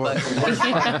him a podcasts at notebook. once.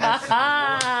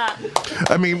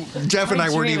 I mean, Jeff and My I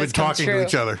weren't dream even has come talking to true.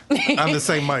 each other on the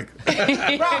same mic.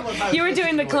 You were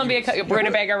doing the Columbia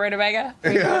Rutabaga. Were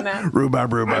you doing that?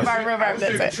 Rhubarb. Rhubarb, that's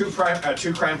it. True crime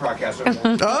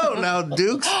podcast. Oh, now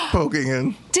Duke's poking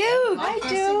in. Duke. Hi,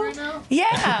 Duke.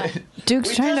 Yeah.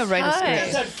 Duke's trying to write a Hi. script.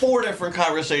 We've had 4 different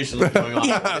conversations going on.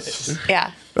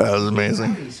 Yeah. That was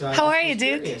amazing. How are you,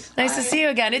 Duke? Nice to see you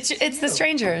again. It's the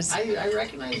strangers. I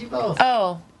recognize you both.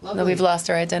 Oh, no, we've lost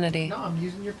our identity. No, I'm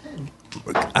using your pen.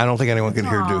 I don't think anyone can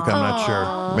hear Duke. I'm not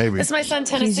sure. Maybe. It's my son He's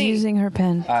Tennessee. using her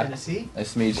pen. Tennessee?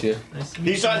 Nice to meet you.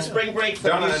 He's on spring break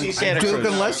from UC Santa Cruz. Duke,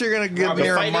 unless you're going to get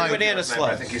near a Fighting mic. banana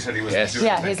slugs. he said he was. Yes.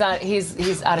 Yeah, he's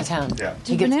out of town. Yeah.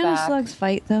 He Do gets banana back slugs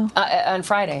fight though? on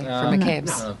Friday for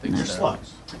McCabe's. I don't think so.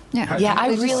 Yeah. Yeah,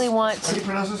 I really want to.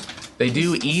 They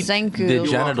do eat Zanku. the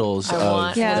genitals I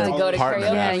want of Yeah. to go to partner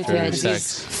karaoke. after Yeah,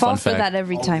 sex. Fall Fun for fact. that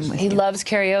every time with He you. loves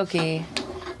karaoke,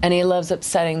 and he loves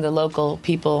upsetting the local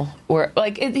people. Or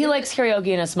he likes karaoke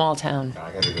in a small town.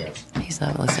 He's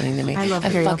not listening to me. I love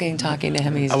I'm karaoke. fucking talking to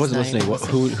him. He's I wasn't not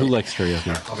listening. even Who likes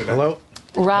karaoke? Hello?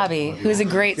 Robbie, who's a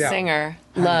great singer,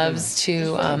 loves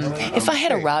to. If I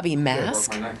had a Robbie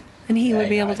mask, then he would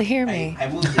be able to hear me.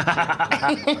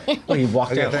 Well, he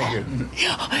walked out. Thank you.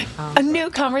 A new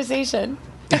conversation.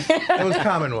 It was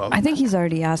Commonwealth. I think he's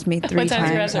already asked me 3 What time's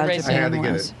your times how reservation? I had to Japan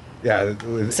get was. it. Yeah.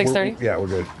 6:30? Yeah, we're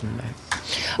good.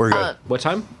 We're good. What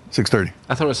time? 6:30.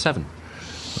 I thought it was 7.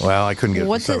 Well, I couldn't get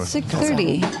What's it at for 7.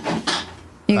 6:30?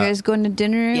 You guys going to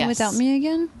dinner Yes. without me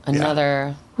again?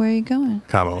 Another. Where are you going?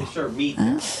 Commonwealth. Serve meat.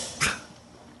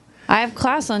 I have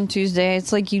class on Tuesday.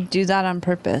 It's like you do that on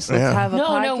purpose. Let's Yeah. have a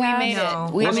podcast. No, we made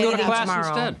it. We Let's made go it to class tomorrow.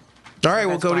 instead. All right,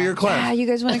 we'll go to your Ah, class. you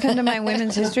guys want to come to my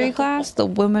women's history class, the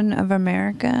Women of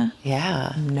America?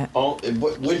 Yeah. Oh,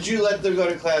 would you let them go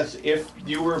to class if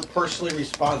you were personally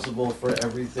responsible for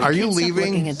everything? Are you Stop looking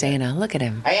leaving? at Dana. Look at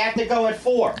him. I have to go at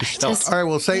 4. Just- All right,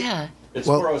 we'll say. yeah. It's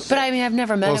Well- 4:06. But I mean, I've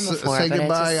never met Well, him before. say but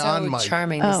goodbye it's just on so mic.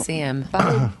 charming Oh. to see him.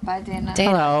 Bye, Dana.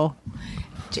 Dana. Hello.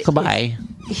 Goodbye.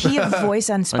 He a voice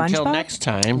on SpongeBob? Until next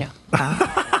time. No.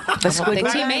 The squid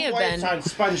He may have been. on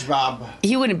SpongeBob.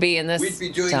 He wouldn't be in this. We'd be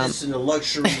doing dump. this in the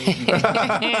luxury.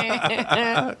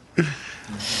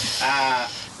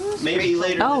 Maybe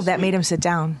later. Oh, this that week. made him sit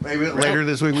down. Maybe later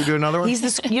this week we do another one. You're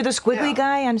the squiggly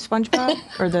guy on SpongeBob,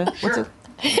 or the what's it?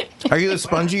 Are you the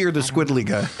spongy or the squiddly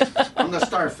guy? I'm the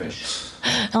starfish.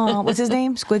 Oh, what's his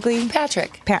name? Squiggly.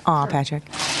 Patrick. Patrick.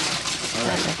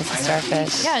 Patrick is a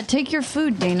starfish. Yeah, take your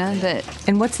food, Dana. That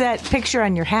And what's that picture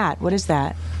on your hat? What is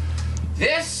that?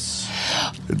 This.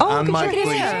 Oh, On look at mic, your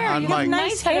please. hair. On You have mic.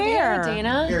 nice head of hair, hair.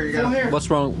 Dana. Here you go. What's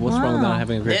wrong? What's wrong with not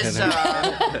having a great This,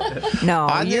 head? No,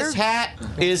 on this hat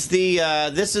is the.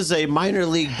 This is a minor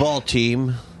league ball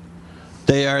team.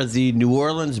 They are the New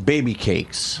Orleans Baby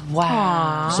Cakes.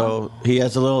 Wow. So he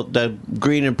has a little, the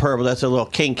green and purple. That's a little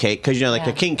king cake because you know, like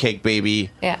Yeah. a king cake baby.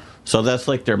 Yeah. So that's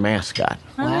like their mascot.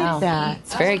 Wow. that.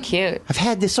 It's very cute. I've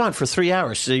had this on for 3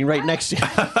 hours, sitting right next to you.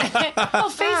 Oh,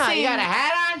 facing. You got a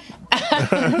hat on?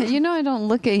 you know I don't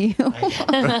look at you.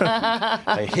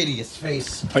 A hideous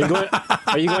face. Are you going?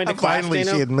 Are you going to class, Finally,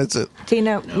 Dana? she admits it.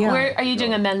 Tina, yeah. Where are you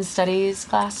doing a men's studies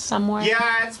class somewhere?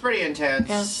 Yeah, it's pretty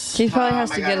intense. He probably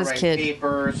has I to gotta get his write kid.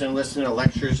 papers and listen to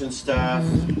lectures and stuff.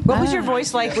 What was your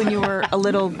voice like when you were a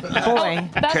little boy?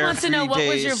 Beth wants to know, what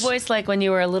was your days. voice like when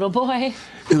you were a little boy?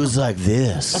 It was like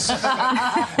this.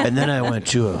 And then I went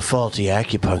to a faulty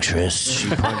acupuncturist. She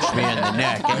punched me in the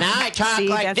neck. And now I talk See,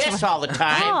 like that's this what- all the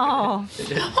time. Oh.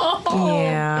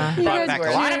 Yeah. Brought back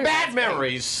a lot of bad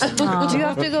memories. Do you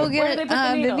have to go Where did get they put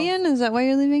the needle? Vivian? Is that why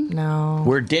you're leaving? No.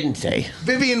 Where didn't they?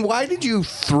 Vivian, why did you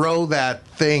throw that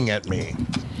thing at me?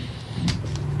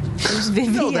 Who's You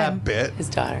know Vivian? that bit. His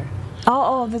daughter.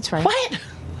 Oh, that's right. What?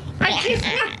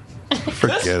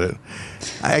 Forget it.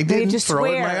 I didn't just throw it.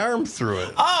 swear. My arm through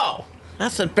it. Oh,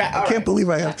 that's a bad. I can't believe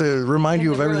I have to remind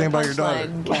you of everything about your daughter.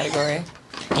 Punchline category.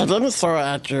 I didn't throw it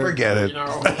at you. Forget it.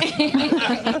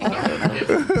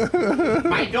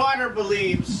 My daughter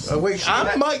believes. Wait,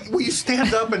 Mike, will you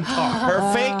stand up and talk?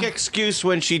 Her fake excuse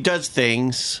when she does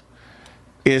things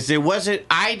is it wasn't.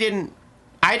 I didn't.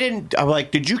 I'm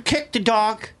like, did you kick the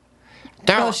dog?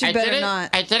 No, Oh, she I better didn't, not.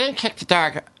 I didn't kick the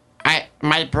dog.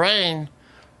 My brain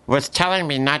was telling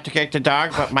me not to kick the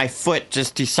dog, but my foot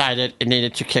just decided it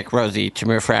needed to kick Rosie to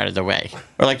move her out of the way.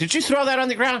 Or like, did you throw that on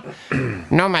the ground?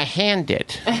 No, my hand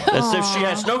did. As if she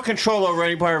has no control over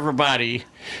any part of her body.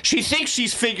 She thinks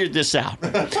she's figured this out.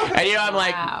 And you know, I'm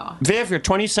like, Viv, you're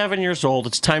 27 years old.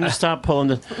 It's time to stop pulling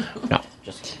the. No,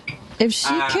 just. If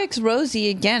she kicks Rosie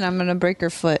again, I'm gonna break her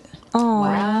foot. Oh.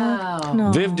 Wow.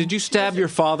 No. Viv, did you stab your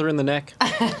father in the neck? No,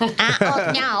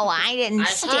 I didn't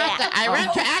stab. I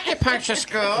went to acupuncture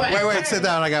school. Wait, sit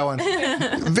down. I got one.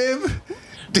 Viv,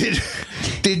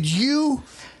 did you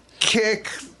kick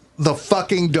the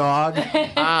fucking dog?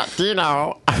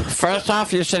 First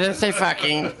off, you shouldn't say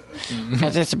fucking,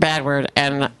 because it's a bad word,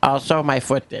 and also my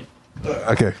foot did.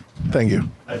 Okay, thank you.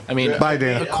 I mean, Bye,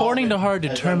 Dan. according to hard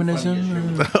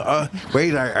determinism,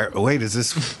 Wait, is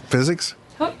this physics?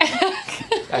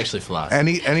 actually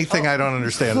philosophy. Anything I don't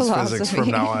understand is physics from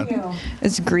now on.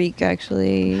 It's Greek,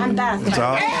 actually. It's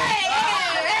all?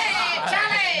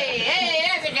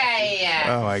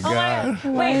 Oh my god.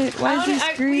 Why is he Will you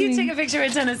screaming? take a picture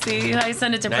of Tennessee? I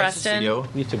send it to Preston. You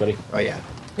too, buddy. Oh yeah.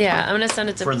 Yeah, I'm gonna send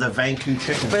it to For the Vancouver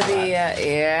chicken. for the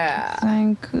yeah.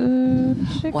 Vancouver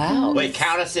chicken. Wow. Wait,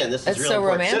 count us in. This is That's really so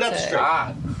important. Sit up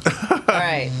romantic. straight. All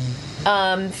right.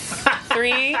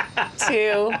 3,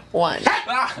 2, 1.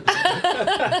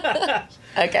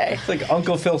 Okay. It's like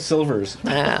Uncle Phil Silvers.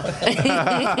 Wow.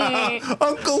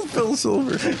 Uncle Phil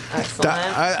Silver. Excellent.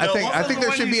 I No, think what I was think the there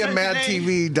one should you be a said Mad today?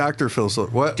 TV Dr. Phil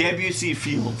Silver. What? WC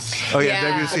Fields. Oh yeah,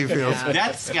 Yeah. WC Fields.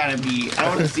 That's gotta be. I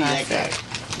want to see that guy.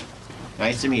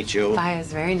 Nice to meet you. Bye.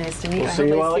 It's very nice to meet you. see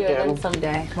you all again.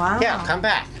 Someday. Wow. Yeah, come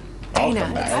back.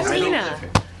 Dana. It's Dana.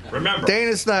 Remember.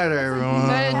 Dana Snyder, everyone.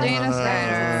 Good Dana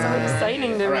Snyder.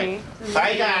 Exciting to me.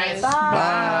 Bye, guys.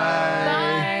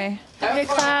 Bye. Okay,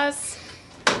 class.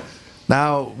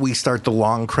 Now we start the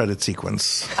long credit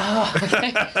sequence.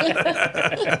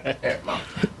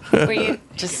 Were you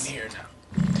just?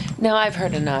 No, I've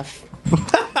heard enough.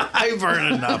 I've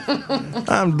heard enough.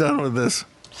 I'm done with this.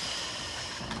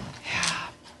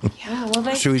 Yeah. Well,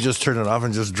 they. Should we just turn it off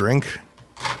and just drink?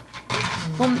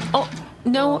 Well, oh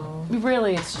no,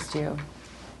 really, it's just you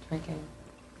drinking.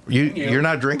 You're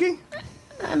not drinking?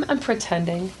 I'm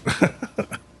pretending.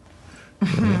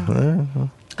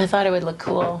 I thought it would look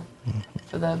cool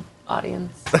for the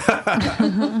audience. Who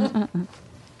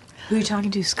are you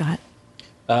talking to, Scott?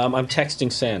 I'm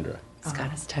texting Sandra.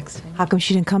 Scott is texting. How come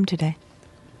she didn't come today?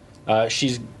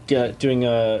 She's doing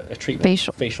a treatment.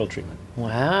 Facial treatment.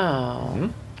 Wow.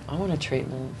 I want a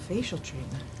treatment. Facial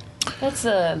treatment. That's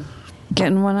a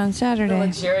Getting one on the Saturday.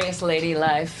 luxurious lady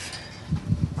life.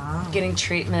 Wow. Getting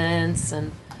treatments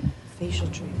and Facial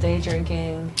treatment. day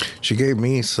drinking. She gave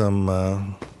me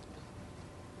some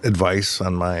advice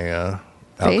on my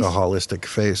alcoholistic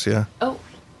face. Yeah. Oh,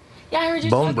 yeah, I heard you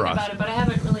Bone talking broth. about it, but I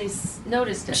haven't really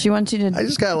noticed it. She wants you to I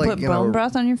just got, like, put you know- bone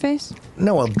broth on your face?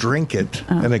 No, I'll drink it,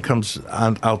 and it comes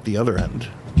out the other end.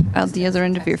 Out the other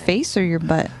end of your face or your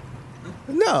butt?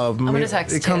 No, gonna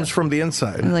text it comes too. from the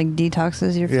inside. It, like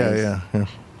detoxes your Yeah, face? yeah.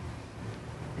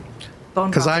 Bone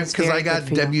Because broth is very I got good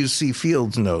for you. W.C.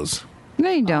 Fields' nose. No,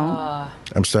 you don't.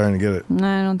 I'm starting to get it. No,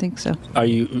 I don't think so.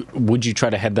 Would you try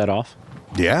to head that off?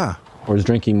 Yeah. Or is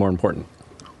drinking more important?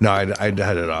 No, I'd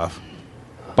head it off.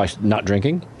 By not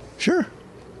drinking? Sure.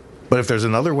 But if there's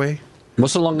another way.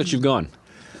 What's the longest you've gone?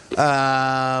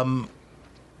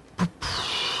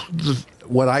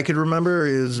 What I could remember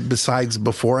is besides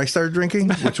before I started drinking,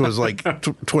 which was like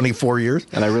 24 years.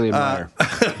 And I really admire.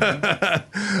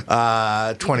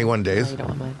 21 days. You don't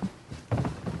want mine.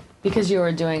 Because you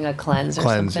were doing a cleanse or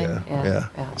Cleanse, something. yeah.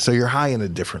 So you're high in a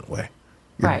different way.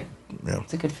 Right. Yeah.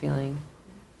 It's a good feeling.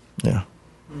 Yeah.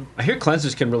 I hear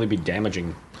cleanses can really be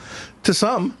damaging. To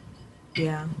some,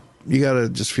 Yeah. you got to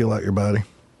just feel out your body.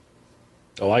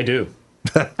 Oh, I do.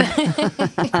 I'm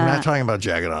not talking about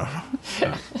jacking off.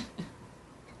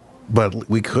 But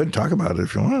we could talk about it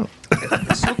if you want.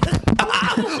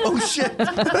 Oh, shit.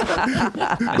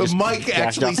 The mic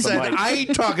actually off the said, mic. I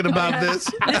ain't talking about this.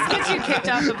 This gets you kicked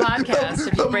off the podcast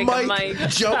if you break a mic.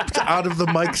 Jumped out of the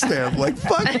mic stand like,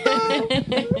 fuck no.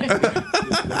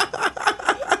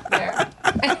 There.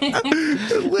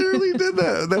 It literally did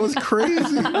that. That was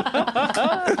crazy.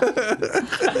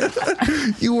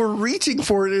 You were reaching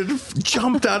for it and it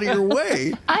jumped out of your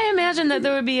way. I imagine that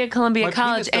there would be a Columbia My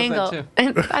College penis does that angle. too.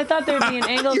 And I thought there would be an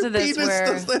angle Your to this penis where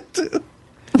does that too.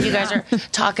 you guys are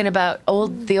talking about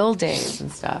the old days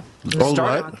and stuff. Old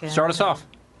Start us off.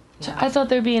 I thought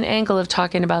there'd be an angle of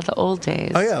talking about the old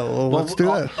days. Oh, yeah. Well, let's do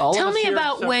that. Tell me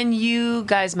about when you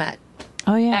guys met.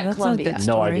 Oh, yeah. At That's Columbia. a good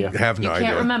No story. idea. I have no You idea.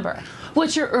 can't remember.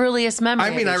 What's your earliest memory? I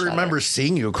mean, of I each remember other?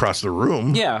 seeing you across the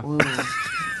room. Yeah.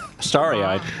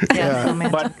 Starry-eyed.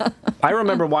 Yes. But I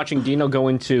remember watching Dino go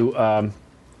into,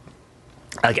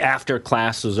 like after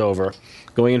class was over,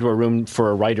 going into a room for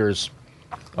a writer's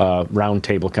round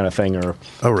table kind of thing. Or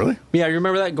Oh, really? yeah, you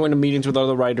remember that? Going to meetings with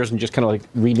other writers and just kind of like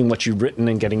reading what you've written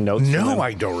and getting notes from them? No,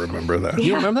 I don't remember that.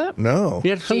 You remember that? No. You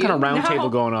had some kind of round No. table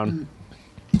going on.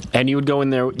 And you would go in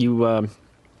there, you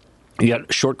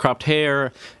had short cropped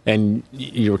hair, and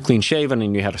you were clean shaven,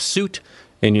 and you had a suit,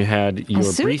 and you had your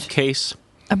suit? briefcase.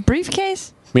 A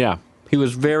briefcase? Yeah. He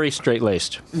was very straight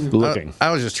laced looking.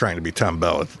 I was just trying to be Tom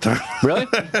Bell at the time. Really?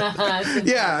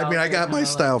 Yeah, I mean, I got my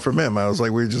style from him. I was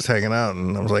like, we were just hanging out,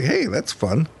 and I was like, hey, that's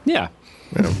fun. Yeah.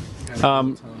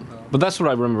 But that's what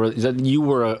I remember, is that you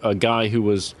were a guy who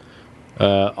was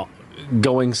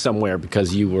going somewhere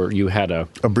because you had a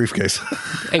briefcase.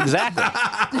 Exactly.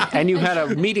 And you had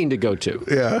a meeting to go to.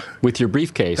 Yeah. With your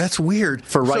briefcase. That's weird.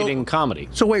 For writing comedy.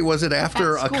 So wait, was it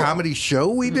after a comedy show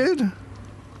we did?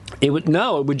 It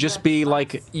would just be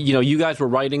like, you guys were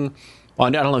writing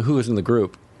on, I don't know who was in the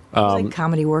group. It was like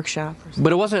comedy workshop or something.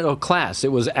 But it wasn't a class.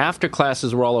 It was after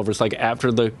classes were all over. It's like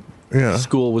after the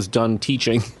school was done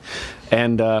teaching.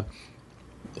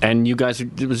 And you guys,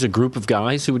 it was a group of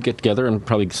guys who would get together, and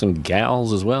probably some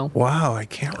gals as well. Wow, I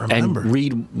can't remember. And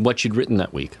read what you'd written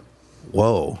that week.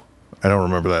 Whoa. I don't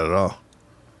remember that at all.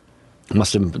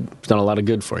 Must have done a lot of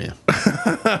good for you.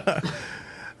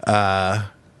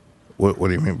 What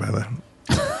do you mean by that?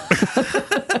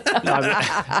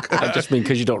 I just mean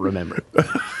because you don't remember.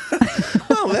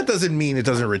 Well, that doesn't mean it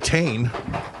doesn't retain.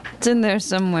 It's in there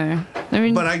somewhere. I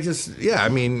mean, But I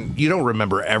mean, you don't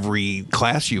remember every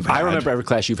class you've had. I remember every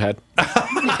class you've had.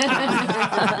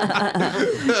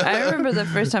 I remember the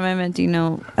first time I met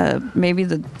Dino, maybe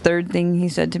the third thing he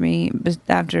said to me was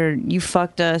after you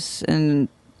fucked us and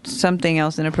something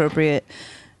else inappropriate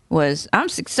was, I'm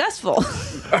successful.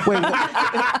 Wait,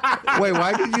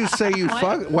 why did you say you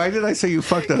fucked? Why did I say you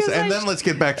fucked us? And then let's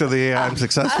get back to the I'm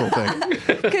successful thing.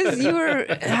 Because you were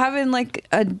having like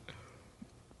a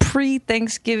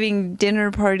pre-Thanksgiving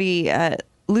dinner party at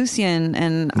Lucien,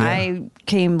 and I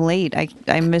came late.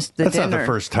 I missed the That's dinner. not the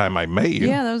first time I met you.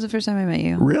 Yeah, that was the first time I met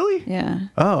you. Really? Yeah.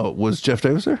 Oh, was Jeff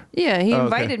Davis there? Yeah, he Oh, okay.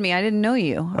 invited me. I didn't know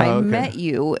you. I okay. met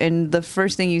you, and the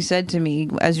first thing you said to me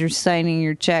as you're signing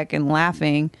your check and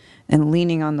laughing and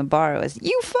leaning on the bar was,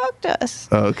 "You fucked us."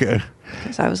 Oh, okay.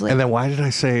 Because I was like, And then why did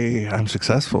I say I'm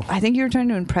successful? I think you were trying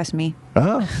to impress me.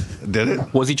 Oh, did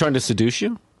it? Was he trying to seduce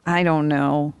you? I don't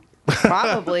know.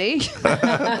 Probably.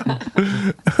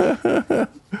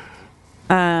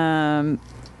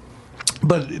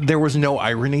 But there was no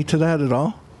irony to that at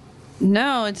all?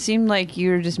 No, it seemed like you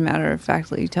were just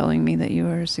matter-of-factly telling me that you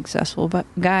were a successful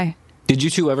guy. Did you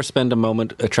two ever spend a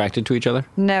moment attracted to each other?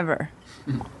 Never.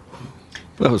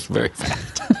 That was very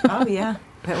fast. Oh, yeah,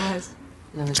 it was.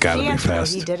 It's got to be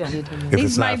fast. He didn't. If He's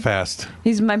it's not my- fast,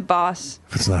 He's my boss.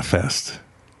 if it's not fast,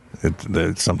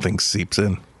 something seeps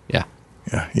in. Yeah.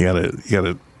 Yeah, you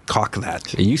gotta cock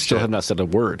that. You still have not said a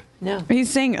word. No. He's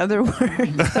saying other words.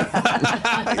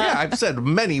 Yeah, I've said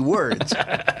many words.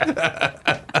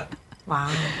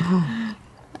 Wow.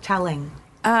 Telling.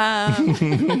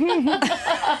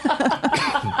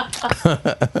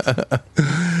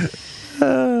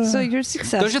 So you're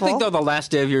successful. Don't you think, though, the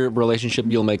last day of your relationship,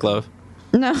 you'll make love?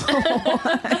 No,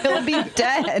 he'll be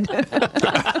dead.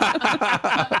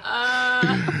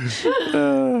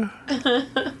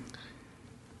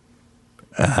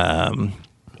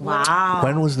 Wow.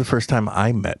 When was the first time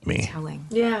I met me? Telling.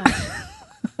 Yeah.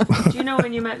 Do you know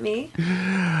when you met me?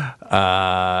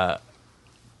 Well,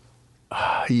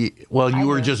 you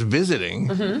were just visiting.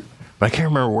 Mm-hmm. But I can't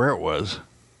remember where it was.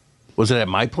 Was it at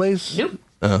my place? Nope.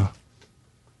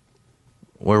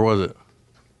 Where was it?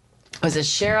 Was it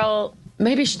Cheryl?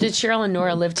 Maybe did Cheryl and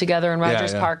Nora live together in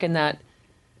Rogers yeah. Park in that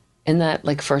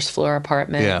like first floor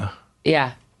apartment? Yeah.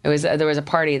 Yeah. It was. There was a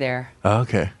party there. Oh,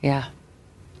 okay. Yeah.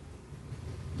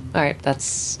 All right.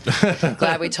 That's.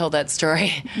 Glad we told that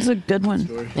story. It's a good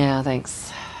one. Yeah.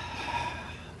 Thanks.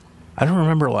 I don't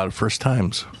remember a lot of first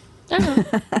times. I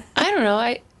don't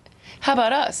know. How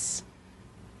about us?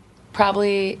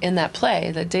 Probably in that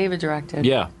play that David directed.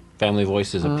 Yeah. Family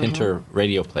Voices, a Pinter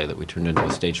radio play that we turned into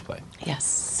a stage play.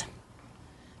 Yes.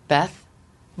 Beth,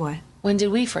 What? when did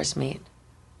we first meet?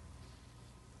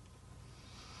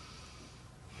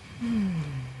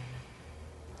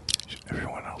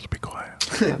 Everyone else be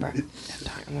quiet. Remember?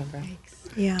 Remember?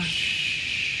 Yeah.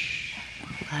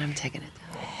 I'm taking it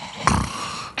down.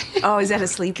 Oh, is that a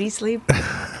sleepy sleep?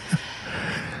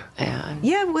 Yeah.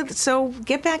 Yeah. Well, so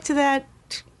get back to that.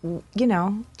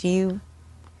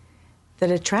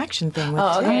 That attraction thing with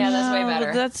Oh, okay. Tim. Yeah, that's way No,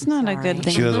 better. that's not a good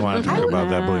thing. She doesn't want to talk about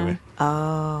that, believe me.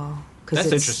 Oh. 'Cause That's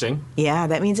it's- interesting. Yeah,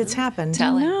 that means it's happened.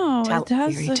 Telling. No, Tell- it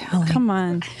has very to, telling. come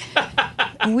on.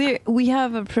 We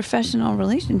have a professional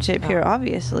relationship here,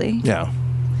 obviously. Yeah.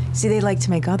 See, they like to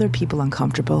make other people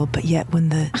uncomfortable, but yet when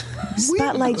the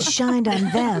spotlight shined on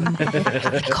them,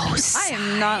 it goes. I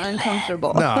am not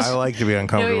uncomfortable. No, I like to be No,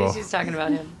 uncomfortable. she's talking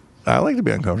about him. I like to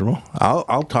be uncomfortable.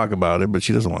 I'll talk about it, but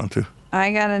she doesn't want to.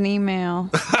 I got an email.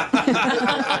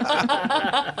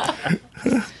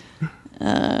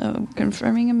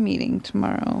 Confirming a meeting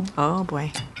tomorrow. Oh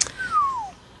boy.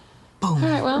 All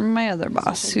right. Well. From my other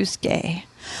boss, who's gay.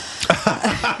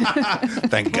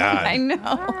 Thank God. I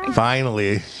know.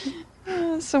 Finally.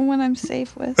 Someone I'm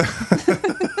safe with.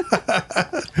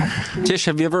 Tish,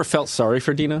 have you ever felt sorry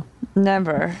for Dino?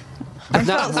 Never.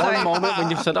 Not one moment when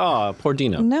you said, "Oh, poor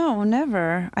Dino." No,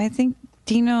 never. I think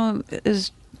Dino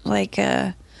is like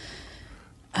he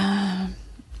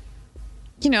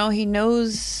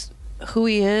knows who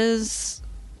he is.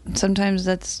 Sometimes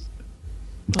that's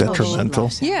Detrimental.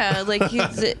 yeah, like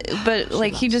but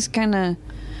like he just kind of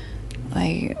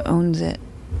like owns it.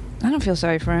 I don't feel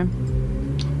sorry for him.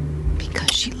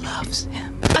 Because she loves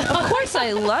him. Of course,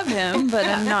 I love him, but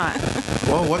I'm not.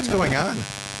 Whoa, what's going on?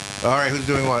 All right, who's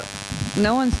doing what?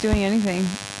 No one's doing anything.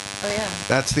 Oh yeah.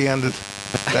 That's the end.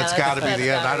 That's got to be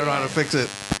the end. I don't know how to fix it.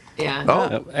 Yeah.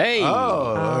 Oh, Hey,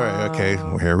 all right, okay.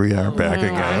 Well, here we are back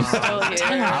again. Still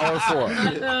here. hour 4.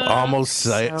 Almost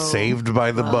saved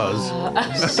by the buzz.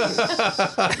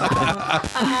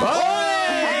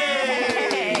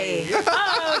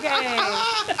 Okay.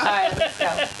 All right. Let's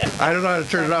go. I don't know how to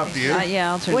turn it off. Do you?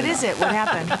 Yeah, I'll turn What it is off. it? What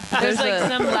happened? There's like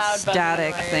some loud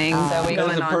static thing So we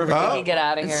going on. we can get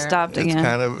out of It here. stopped It's again.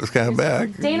 kind of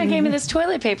bad. Dana gave me this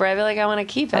toilet paper. I feel like I want to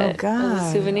keep it. Oh, God. As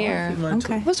a souvenir.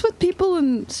 Okay. What's with people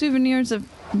and souvenirs of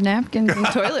napkins and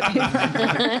toilet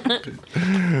paper?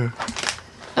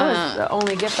 That was the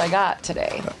only gift I got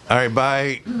today. All right,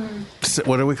 bye.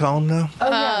 What do we call them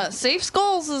now? Safe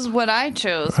Skulls is what I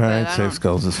chose. All right, but I Safe don't-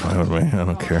 Skulls is fine with me. I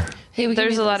don't care. Hey, we can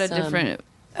There's get a lot this, of different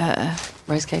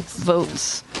rice cakes.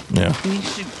 votes. Yeah. You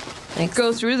should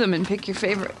go through them and pick your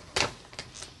favorite.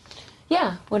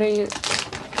 Yeah. What are you?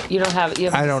 You don't have. You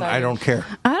I haven't don't decided? care.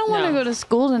 I don't want to No. go to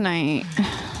school tonight.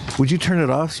 Would you turn it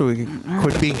off so we can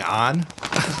quit being on?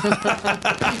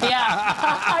 Yeah.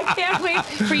 I can't wait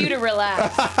for you to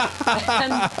relax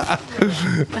and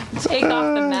take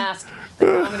off the mask, the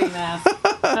comedy mask.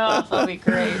 Oh, that'll be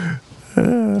great.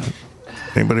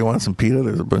 Anybody want some pita?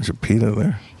 There's a bunch of pita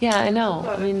there. Yeah, I know.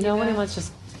 I mean, nobody wants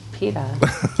just pita.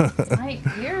 My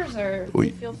ears are.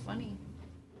 We- They feel funny.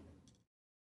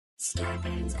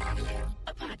 Starbane's Audio,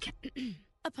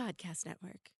 a podcast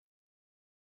network.